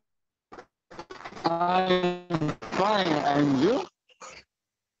 I'm fine, and you?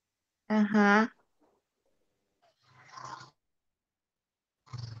 Ajá.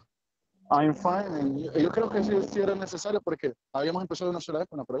 I'm fine, and you. Yo creo que sí era necesario porque habíamos empezado una sola vez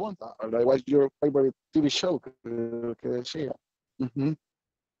con la pregunta. What's your favorite TV show? Que decía.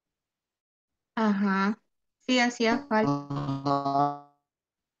 Ajá. Sí, hacía falta.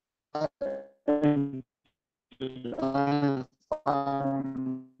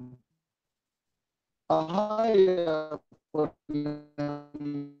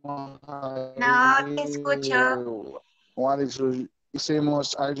 No, te escucho. What is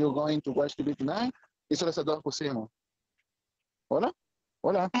hicimos, are you going to watch TV tonight? Y solo esas dos pusimos. ¿Hola?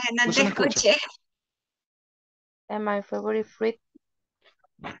 Hola. No te escuché. And my favorite fruit.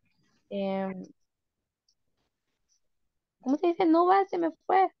 ¿Cómo se dice? Uvas, se me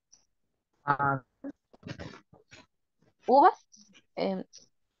fue. ¿Uvas?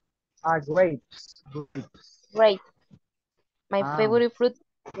 Grapes. Grapes. My favorite fruit,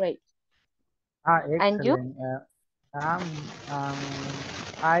 grapes. Excellent. And you?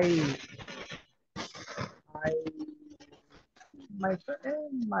 I my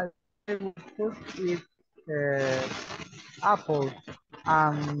favorite food is apple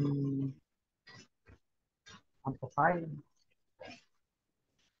and papaya.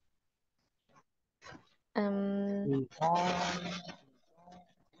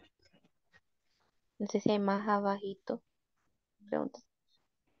 No sé si hay más abajito. Preguntas.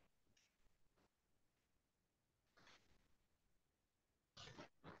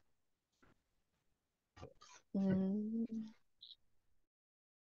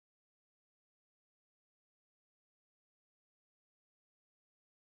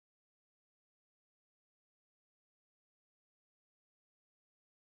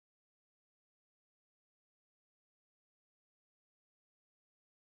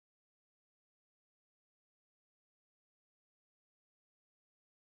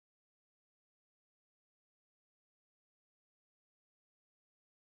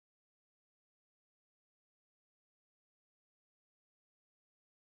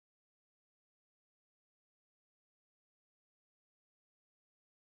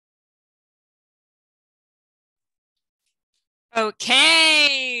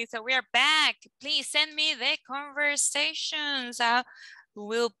 Okay, so we are back. Please send me the conversations. I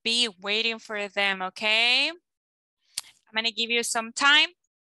will be waiting for them, okay? I'm gonna give you some time.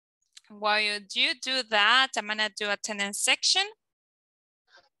 While you do that, I'm gonna do attendance section.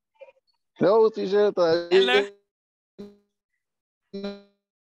 No, teacher, Hello.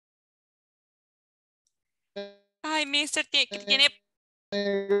 Ay, mister, tiene...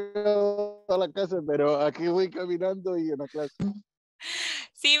 a la casa, pero aquí voy caminando y en la clase.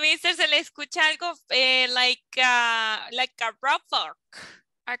 Sí, mister, se le escucha algo like a robot.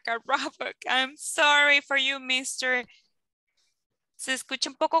 Like a robot. I'm sorry for you, mister. Se escucha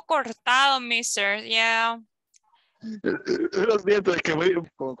un poco cortado, mister. Yeah. Lo siento, es que voy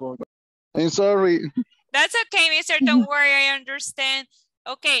I'm sorry. That's okay, mister. Don't worry, I understand.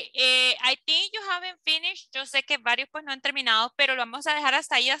 Okay, I think you haven't finished. Yo sé que varios pues no han terminado, pero lo vamos a dejar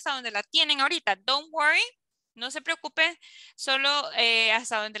hasta ahí, hasta donde la tienen ahorita. Don't worry. No se preocupen, solo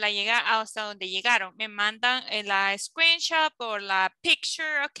hasta donde llegaron. Me mandan la screenshot o la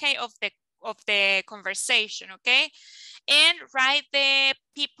picture, okay, of the conversation, okay? And write the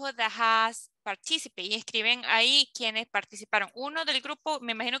people that has participated. Y escriben ahí quienes participaron. Uno del grupo,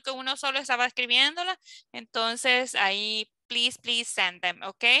 me imagino que uno solo estaba escribiéndola. Entonces ahí, please send them,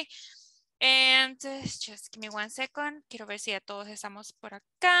 okay? And just give me 1 second. Quiero ver si ya todos estamos por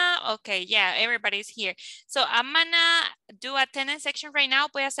acá. Okay, yeah, everybody's here. So I'm gonna do attendance section right now.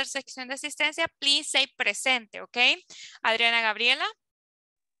 Voy a hacer sección de asistencia. Please say presente, okay? Adriana Gabriela.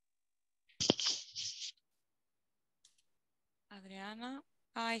 Adriana.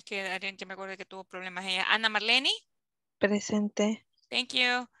 Ay, es que Adriana, ya me acuerdo que tuvo problemas ella. Ana Marlene. Presente. Thank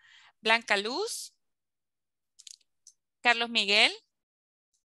you. Blanca Luz. Carlos Miguel.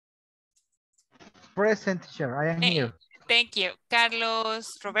 Present, teacher. I am here. Thank you.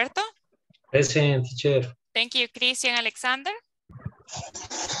 Carlos Roberto. Present, teacher. Thank you. Christian Alexander.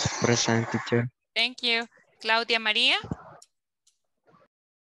 Present, teacher. Thank you. Claudia María.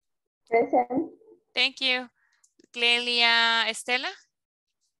 Present. Thank you. Clelia Estela.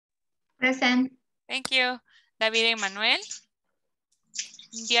 Present. Thank you. David Emanuel.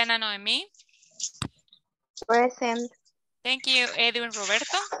 Diana Noemí. Present. Thank you. Edwin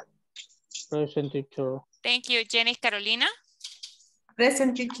Roberto. Present, teacher. Thank you. Jenny Carolina.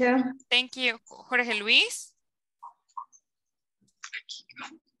 Present, teacher. Thank you. Jorge Luis.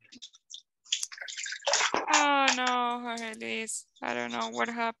 Oh no, Jorge Luis. I don't know what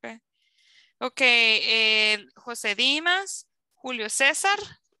happened. Okay, José Dimas. Julio César.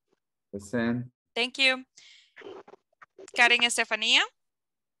 Present. Thank you. Karen Estefanía.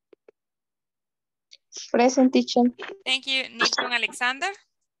 Present, teacher. Thank you. Nilton Alexander.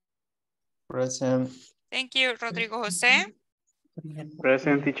 Present. Thank you. Rodrigo José.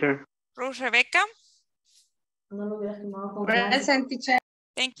 Present, teacher. Ruth Rebecca. Present, teacher.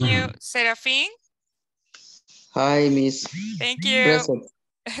 Thank you. Serafín. Hi, Miss. Thank you. Present.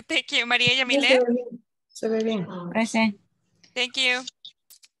 Thank you. María Yamile. Se ve bien. Present. Thank you.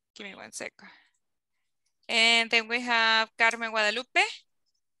 Give me 1 second. And then we have Carmen Guadalupe.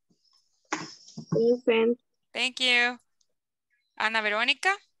 Present. Thank you. Ana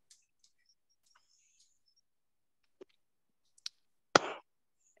Verónica.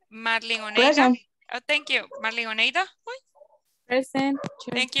 Marlene Oneida. Present. Oh, thank you. Marlene Oneida. Present.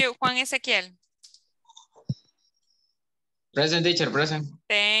 Thank you. Juan Ezequiel. Present, teacher, present.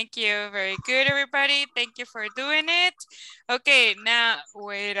 Thank you. Very good, everybody. Thank you for doing it. Okay, now,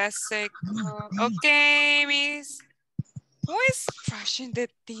 wait a second. Okay, Miss. Who is brushing the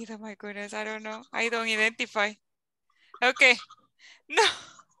teeth? Oh my goodness, I don't know. I don't identify. Okay. No.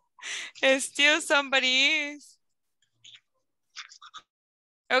 Still somebody is.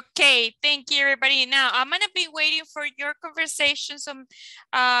 Okay, thank you everybody. Now I'm gonna be waiting for your conversations on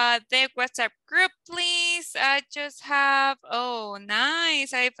the WhatsApp group, please. I just have, oh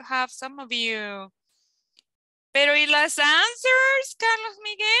nice, I have some of you. Pero ¿y las answers, Carlos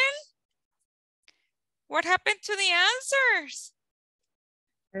Miguel? What happened to the answers?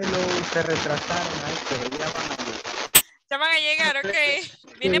 Hello, se retrasaron ahí, pero ya van a llegar. Ya van a llegar, ok.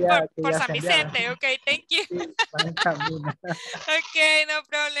 Vienen por San Vicente, ok, thank you. Sí, van en camino. Okay, no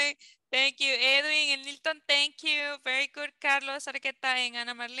problem. Thank you, Edwin and Nilton. Thank you. Very good, Carlos Arqueta and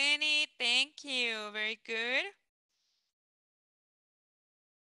Ana Marlene. Thank you. Very good.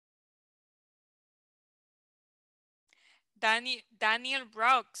 Daniel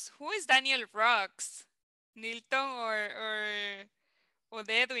Rocks. Who is Daniel Rocks? Nilton o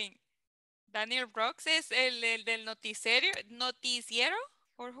de Edwin? Daniel Rocks es el del noticiero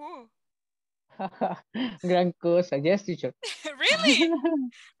or who? Gran cosa. Yes, teacher. Really?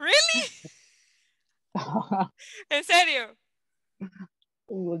 Really? ¿En serio?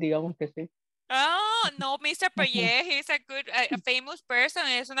 Digamos que sí. Oh, no, Mr. Proye, he's a good, a famous person.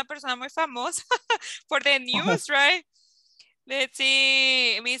 Es una persona muy famosa for the news, right? Let's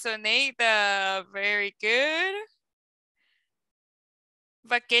see, Miss Oneida, very good.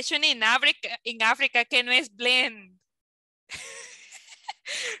 Vacation in Africa, que no es blend.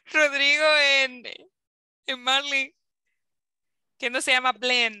 Rodrigo en Marley, que no se llama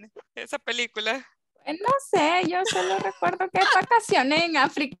Blend, esa película. No sé, yo solo recuerdo que vacaciones en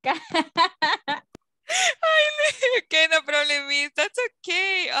África. Okay, no problem, Miss. That's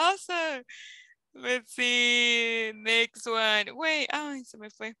okay. Awesome. Let's see. Next one. Wait, ay, se me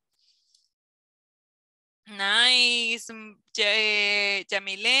fue. Nice.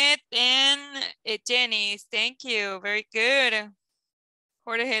 Jamilet and Jenny. Thank you. Very good.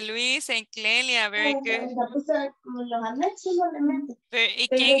 Jorge Luis and Clelia. Very good.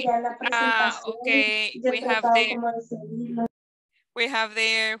 Okay. We have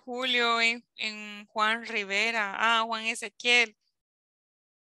there Julio and Juan Rivera. Ah, Juan Ezequiel.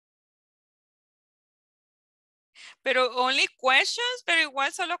 Pero only questions, pero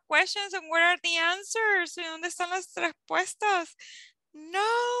igual solo questions, and where are the answers? ¿Y dónde están las respuestas?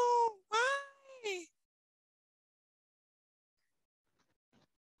 No, why?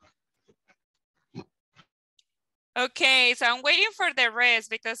 Okay, so I'm waiting for the rest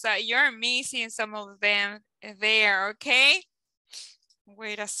because you're missing some of them there, okay?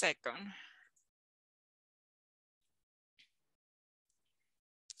 Wait a second.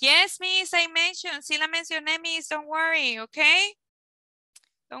 Yes, Miss, I mentioned. Sí la mencioné, Miss. Don't worry, okay?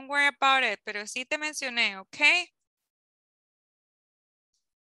 Don't worry about it. Pero sí te mencioné, okay?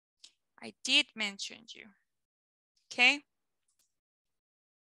 I did mention you. Okay?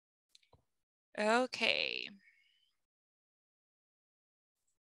 Okay.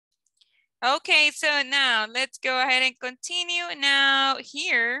 Okay, so now let's go ahead and continue. Now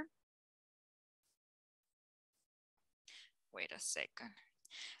here. Wait a second.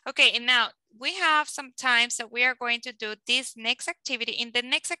 Okay, and now we have some times that we are going to do this next activity. In the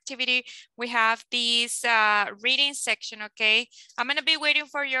next activity, we have this reading section, okay? I'm going to be waiting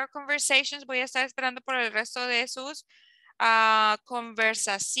for your conversations. Voy a estar esperando por el resto de sus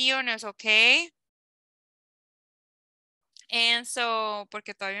conversaciones, okay? And so,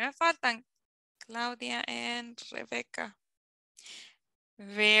 porque todavía me faltan Claudia and Rebecca.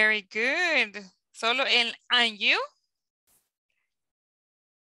 Very good. Solo el and you?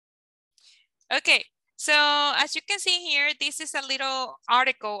 Okay, so as you can see here, this is a little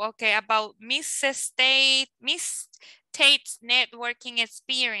article, okay, about Miss Tate's networking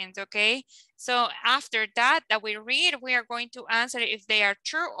experience, okay? So after that we read, we are going to answer if they are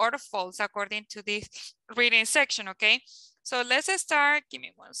true or false according to this reading section, okay? So let's start. Give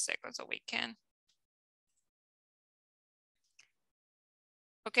me 1 second so we can.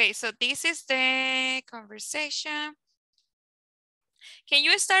 Okay, so this is the conversation. Can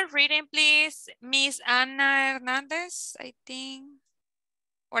you start reading, please, Miss Ana Hernandez, I think?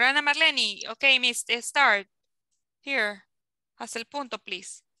 Or Ana Marlene. Okay, Miss, start. Here. Haz el punto,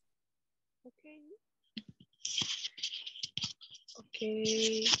 please. Okay.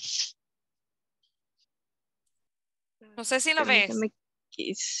 Okay. No sé si lo ves.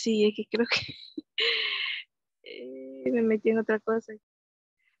 Sí, es que creo que me metí en otra cosa.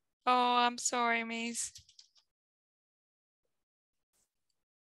 Oh, I'm sorry, Miss.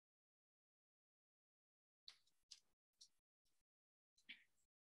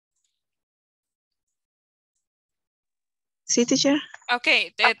 Sí, teacher.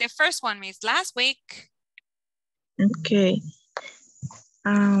 Okay, the first one, Miss. Last week. Okay.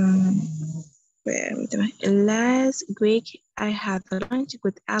 Wait a minute. Last week, I had lunch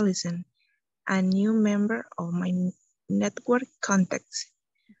with Allison, a new member of my network contacts.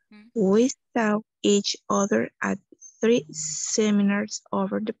 We saw each other at 3 seminars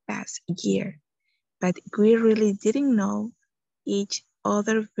over the past year, but we really didn't know each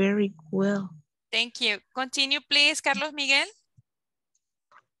other very well. Thank you. Continue, please, Carlos Miguel.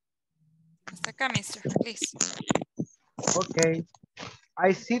 Hasta acá, mister, please. Okay.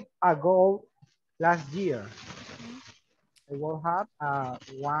 I set a goal last year. I will have a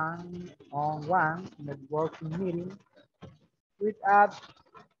one-on-one networking meeting with at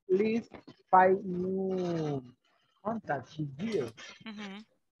least 5 new contacts each year.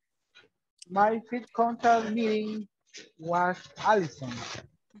 My fifth contact meeting was Allison.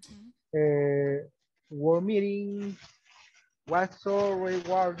 Work meeting was so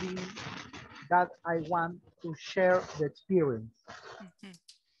rewarding that I want to share the experience.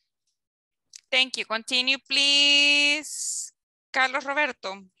 Thank you. Continue, please. Carlos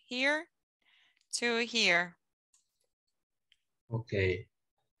Roberto, here to here. Okay.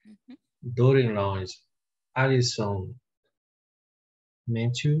 During lunch, Alison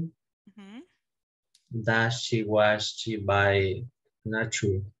mentioned that she was by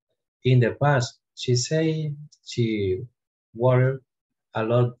nature. In the past, she said she worked a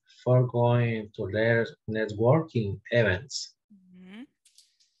lot for going to their networking events.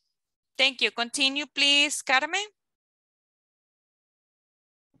 Thank you. Continue, please, Carmen.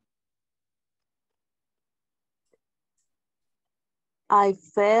 I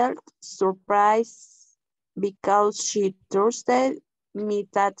felt surprised because she trusted me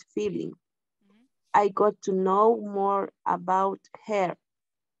that feeling. I got to know more about her,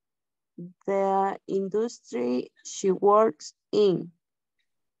 the industry she works in,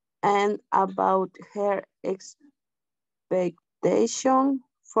 and about her expectation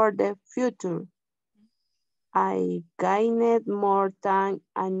for the future. I gained more than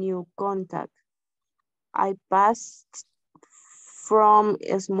a new contact. I passed from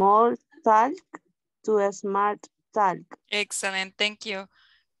a small talk to a smart talk. Excellent, thank you.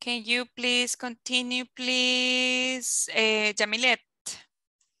 Can you please continue, please, Jamilet?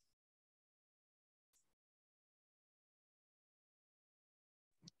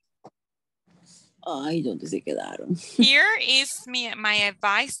 Ay, ¿dónde se quedaron? Here is my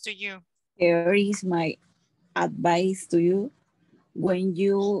advice to you. Here is my advice to you. When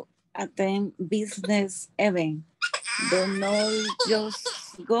you attend business event, don't not just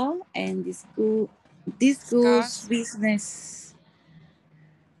go and discuss business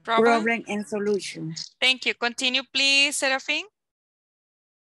problem and solution. Thank you. Continue, please, Serafin.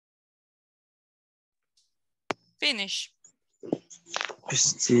 Finish.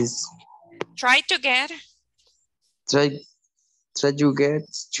 Try to get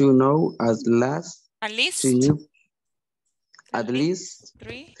to know at least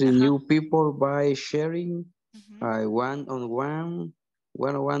three new people by sharing a one-on-one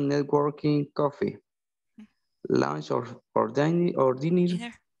networking coffee, lunch or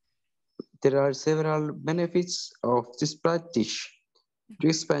dinner. There are several benefits of this practice. You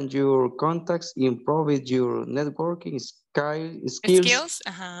expand your contacts, improve your networking skills,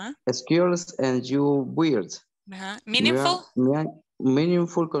 and you build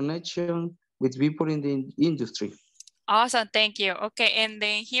meaningful connection with people in the industry. Awesome, thank you. Okay, and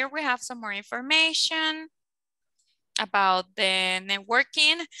then here we have some more information about the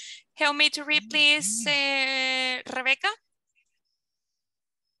networking. Help me to read, please, Rebecca.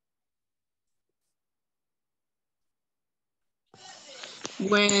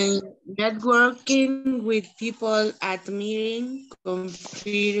 When networking with people at meeting,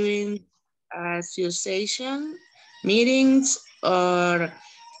 conference, association, meetings, or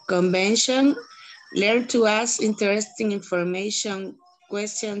convention, learn to ask interesting information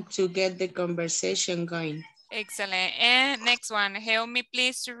questions to get the conversation going. Excellent. And next one, help me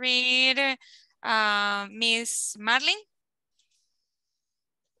please to read Miss Marlene.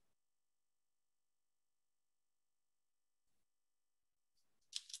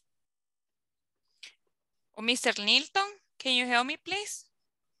 Or Mr. Nilton, can you help me please?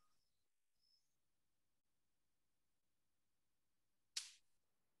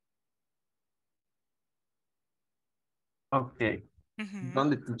 Okay. From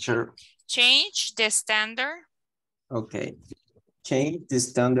the teacher. Change the standard. Okay. Change the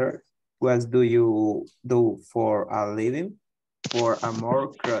standard. What do you do for a living? For a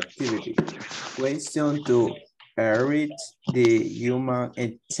more creativity. Question 2. Read the human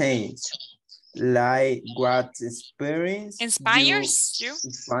exchange. Like what experience inspires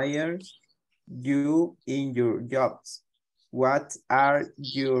you in your jobs. What are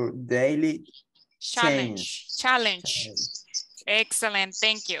your daily challenge? Excellent,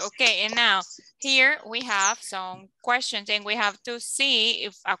 thank you. Okay, and now here we have some questions and we have to see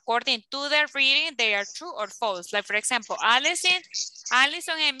if according to the reading they are true or false. Like for example, Allison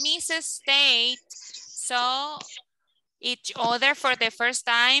and Mrs. State saw each other for the first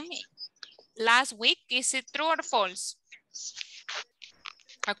time last week. Is it true or false?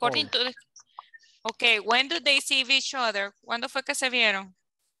 According to the... Okay, when do they see each other? ¿Cuándo fue que se vieron?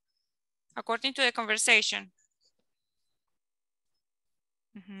 According to the conversation.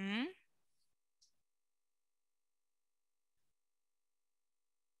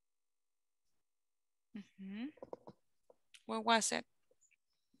 What was it?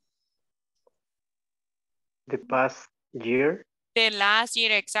 The past year. The last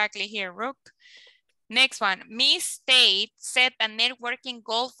year, exactly here, Rook. Next one. Miss State set a networking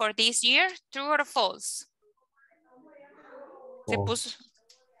goal for this year. True or false? False.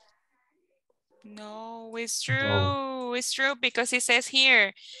 No, it's true. No. It's true because it says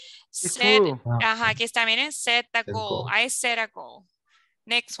here. It's Set, true. aquí está, miren, set a goal. I set a goal.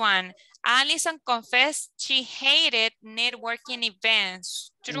 Next one. Allison confessed she hated networking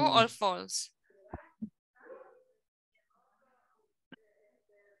events. True or false?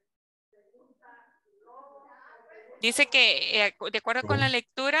 Dice que de acuerdo con la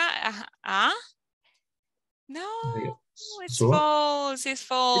lectura, no, it's false, it's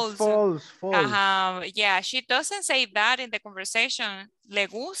false. It's false, false. Yeah, she doesn't say that in the conversation. Le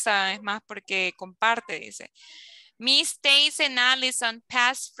gusta, es más porque comparte, dice. Miss Stacy and Allison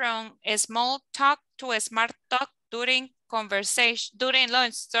passed from a small talk to a smart talk during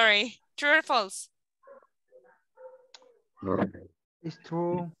lunch, sorry. True or false? It's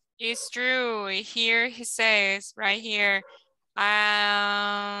true. It's true. Here he says, right here,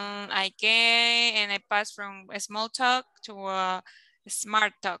 I get and I pass from a small talk to a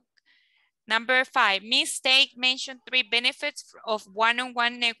smart talk. Number 5, Miss State mentioned 3 benefits of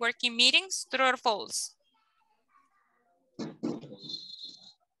one-on-one networking meetings. True or false?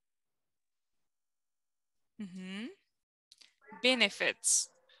 Benefits.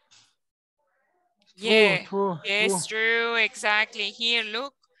 Yeah, true, it's true. Exactly. Here,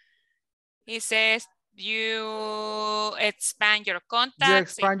 look. It says you expand your contacts. You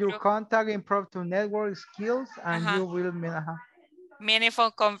expand your contact, improve your network skills, and you will meaningful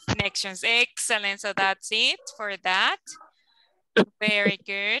connections. Excellent. So that's it for that. Very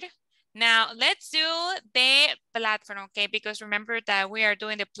good. Now let's do the platform, okay? Because remember that we are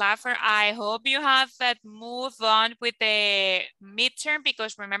doing the platform. I hope you have moved on with the midterm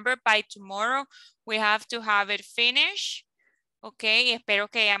because remember by tomorrow we have to have it finished. Ok, espero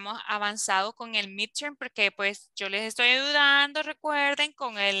que hayamos avanzado con el midterm porque pues yo les estoy ayudando, recuerden,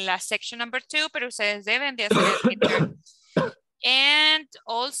 con la section number 2, pero ustedes deben de hacer el midterm. And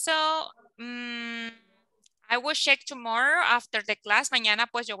also, I will check tomorrow after the class. Mañana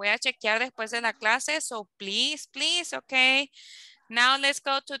pues yo voy a chequear después de la clase, so please, okay. Now let's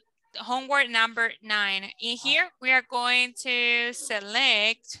go to homework number 9. In here, we are going to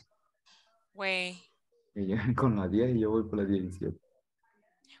select, wait. Con la 10 y yo voy por la 17.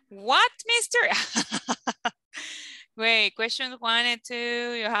 What, mister? Wait, questions 1 and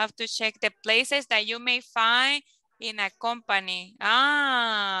 2, you have to check the places that you may find in a company.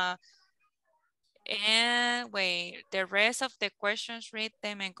 And wait, the rest of the questions, read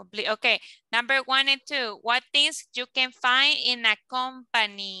them and complete. Okay, number 1 and 2, what things you can find in a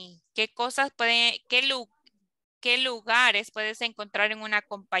company? ¿Qué cosas pueden, qué lugares puedes encontrar en una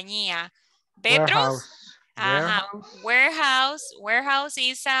compañía? Bedrooms? Warehouse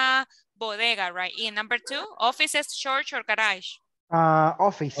is a bodega, right? And number 2, offices, church, or garage?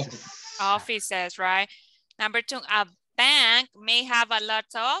 Offices. Offices, right? Number 2, a bank may have a lot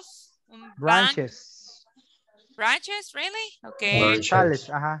of branches. Branches, really? Okay.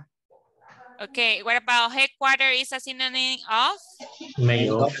 Okay, what about headquarters is a synonym of? Main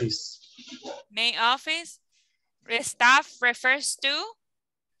office. Main office. Staff refers to?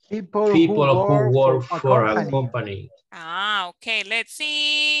 People who work for a company. Okay, let's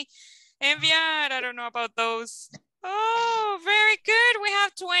see. Enviar, I don't know about those. Oh, very good. We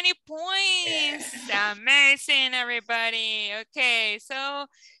have 20 points. Amazing, everybody. Okay, so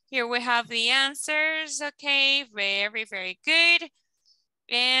here we have the answers. Okay, very, very good.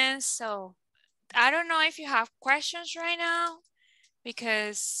 And so, I don't know if you have questions right now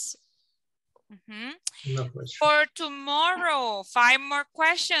because... No question. For tomorrow, 5 more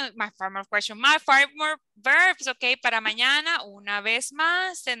questions, my 5 more verbs, ok, para mañana, una vez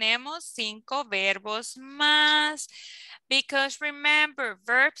más, tenemos 5 verbos más, because remember,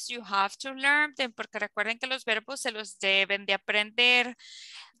 verb verbs, you have to learn them, porque recuerden que los verbos se los deben de aprender.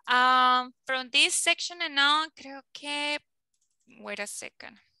 From this section and on, creo que, wait a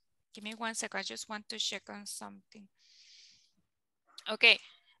second. Give me 1 second, I just want to check on something. Okay.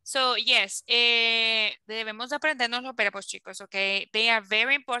 So, yes, debemos aprendernos los verbos, chicos, ok. They are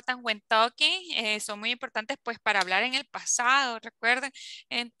very important when talking. Son muy importantes, pues, para hablar en el pasado, recuerden.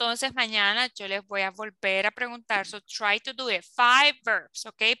 Entonces, mañana yo les voy a volver a preguntar. So, try to do it. 5 verbs,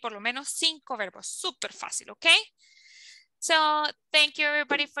 ok. Por lo menos 5 verbos. Súper fácil, ok. So, thank you,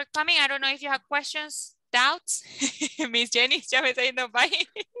 everybody, for coming. I don't know if you have questions, doubts. Miss Jenny, ya me está yendo bye.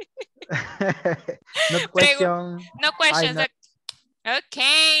 No question. No questions.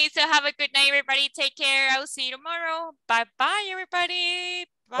 Okay, so have a good night, everybody. Take care. I will see you tomorrow. Bye-bye, everybody.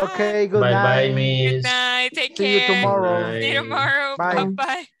 Bye. Okay, good night. Bye, Miss. Good night. Take care. See you tomorrow. See you tomorrow. Bye.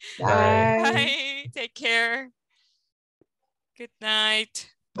 Bye-bye. Bye. Bye. Take care. Good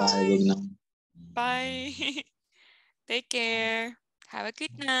night. Bye, good night. Bye. Take care. Have a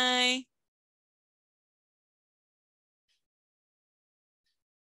good night.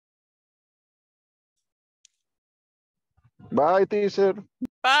 Bye, teacher.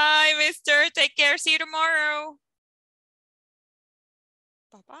 Bye, mister. Take care. See you tomorrow.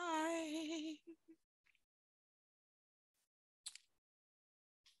 Bye-bye.